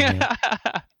 Oh, man.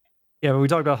 Yeah, but we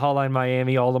talked about Hotline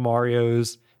Miami, all the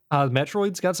Marios.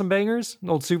 Metroid's got some bangers.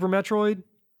 Old Super Metroid.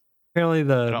 Apparently I don't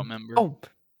the remember. oh,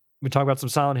 we talked about some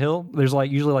Silent Hill. There's like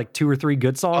usually like 2 or 3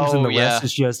 good songs, and Oh, the rest yeah.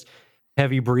 is just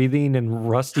heavy breathing and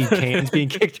rusty cans being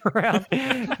kicked around.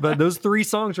 But those 3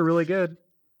 songs are really good.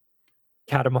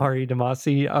 Katamari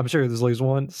Damacy. I'm sure there's at least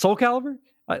one. Soul Calibur.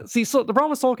 See, so the problem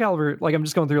with Soul Calibur, like I'm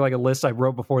just going through like a list I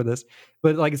wrote before this,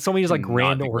 but like it's so many just like Do not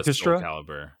grand think that's orchestra. Soul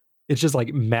Calibur. It's just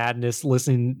like madness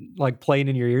listening, like playing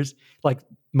in your ears, like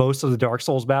most of the Dark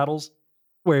Souls battles,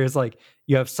 where it's like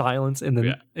you have silence and then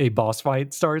Yeah. a boss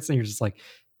fight starts, and you're just like,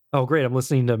 oh, great, I'm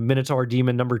listening to Minotaur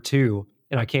Demon number 2,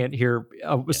 and I can't hear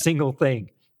a single thing.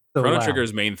 So Chrono loud.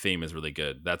 Trigger's main theme is really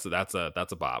good. That's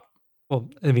a bop. Well,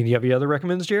 I mean, do you have any other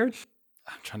recommends, Jared?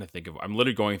 I'm trying to think of. I'm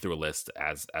literally going through a list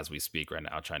as we speak right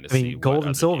now, trying to I see. mean, what Gold other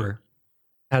and Silver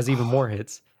has even more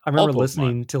hits. I remember Pokemon.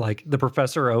 listening to like the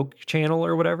Professor Oak channel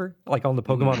or whatever, like on the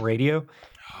Pokemon radio. games-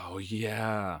 Oh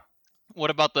yeah.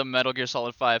 What about the Metal Gear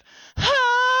Solid 5?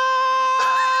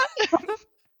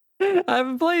 I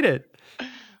haven't played it.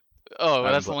 Oh,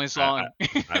 I that's haven't the only pla- song. I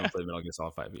haven't played Metal Gear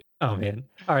Solid 5 yet. Oh man!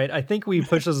 All right, I think we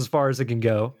pushed this as far as it can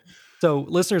go. So,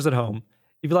 listeners at home,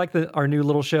 if you like our new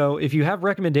little show, if you have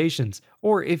recommendations,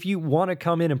 or if you want to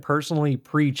come in and personally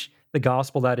preach the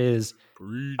gospel that is,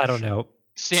 I don't know,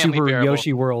 Stanley Super Parable.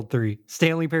 Yoshi World 3,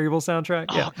 Stanley Parable soundtrack.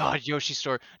 Oh Yeah, god, Yoshi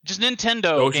Story. Just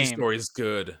Nintendo Yoshi game. Story is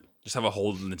good. Just have a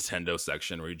whole Nintendo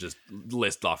section where you just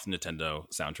list off Nintendo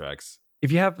soundtracks.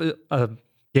 if you have a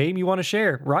game you want to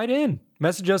share, write in,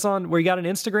 message us on. We got an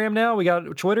Instagram now, we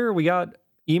got Twitter, we got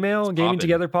email, It's poppin'.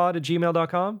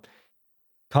 gamingtogetherpod@gmail.com.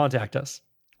 Contact us.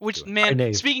 Which, Hey, man,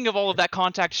 Nave. speaking of all of that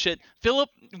contact shit, Philip,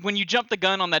 when you jumped the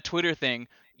gun on that Twitter thing,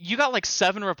 you got like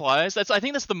 7 replies. I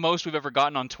think that's the most we've ever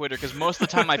gotten on Twitter, because most of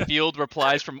the time I field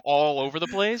replies from all over the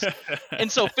place.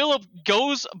 And so Philip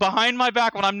goes behind my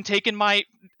back when I'm taking my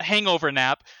hangover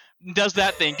nap, does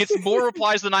that thing, gets more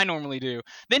replies than I normally do.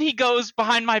 Then he goes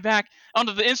behind my back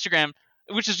onto the Instagram,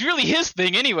 which is really his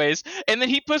thing anyways, and then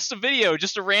he puts a video,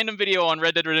 just a random video on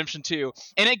Red Dead Redemption 2,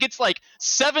 and it gets like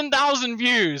 7,000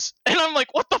 views. And I'm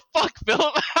like, what the fuck,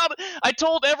 Philip? I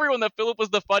told everyone that Philip was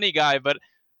the funny guy, but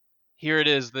here it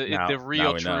is, the Now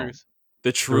real we know. truth.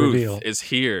 The truth reveal. is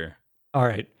here. All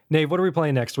right, Nave, what are we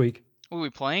playing next week? What are we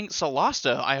playing?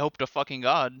 Solasta, I hope to fucking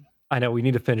God. I know we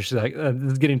need to finish that.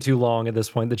 It's getting too long at this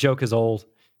point. The joke is old.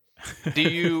 Do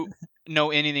you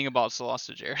know anything about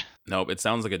Solasta, Jared? Nope, it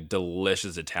sounds like a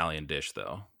delicious Italian dish,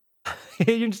 though.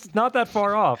 You're just not that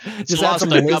far off. Just add some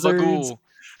Solasta, lizards. gabagool,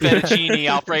 fettuccine,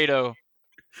 Alfredo.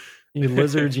 You need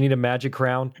lizards. You need a magic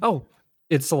crown. Oh,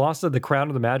 it's Solasta, the crown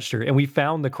of the Magister, and we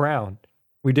found the crown.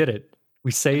 We did it. We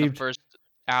In the saved first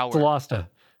hour. Solasta.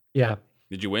 Yeah.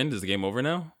 Did you win? Is the game over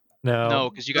now? No,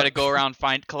 because you got to go around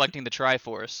collecting the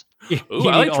Triforce. You Ooh,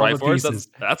 I need like all the Triforce. pieces.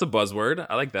 That's a buzzword.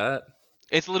 I like that.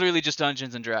 It's literally just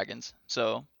Dungeons and Dragons.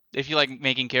 So if you like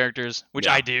making characters, which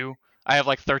Yeah. I do, I have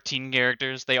like 13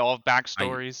 characters. They all have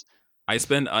backstories. I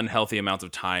spend unhealthy amounts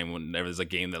of time whenever there's a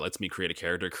game that lets me create a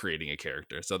character, creating a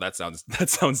character. So that sounds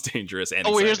dangerous. And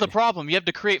Oh, here's the exciting. problem: you have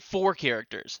to create 4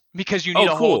 characters because you need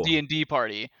Oh, a whole cool. D&D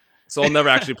party. So I'll never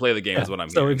actually play the game. Is what I'm.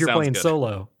 So hearing. if you're Sounds playing good.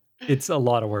 solo, it's a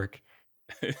lot of work.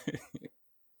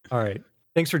 All right.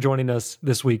 Thanks for joining us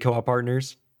this week, co-op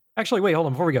partners. Actually, wait, hold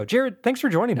on before we go. Jared, thanks for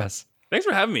joining us. Thanks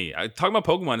for having me. Talking about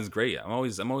Pokemon is great. I'm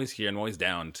always here. I'm always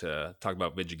down to talk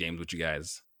about video games with you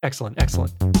guys. Excellent,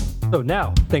 excellent. So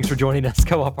now, thanks for joining us,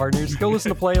 co-op partners. Go listen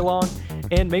to Play Along,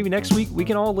 and maybe next week we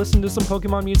can all listen to some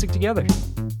Pokemon music together.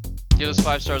 Give us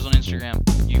 5 stars on Instagram.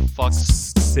 You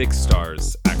fucks. 6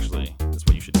 stars, actually. That's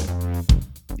what you should do.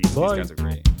 Bye. These guys are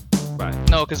great. Bye.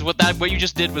 No, because what you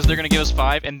just did was they're gonna give us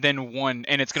 5 and then 1,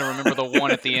 and it's gonna remember the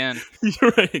 1 at the end.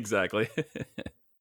 You're right, exactly.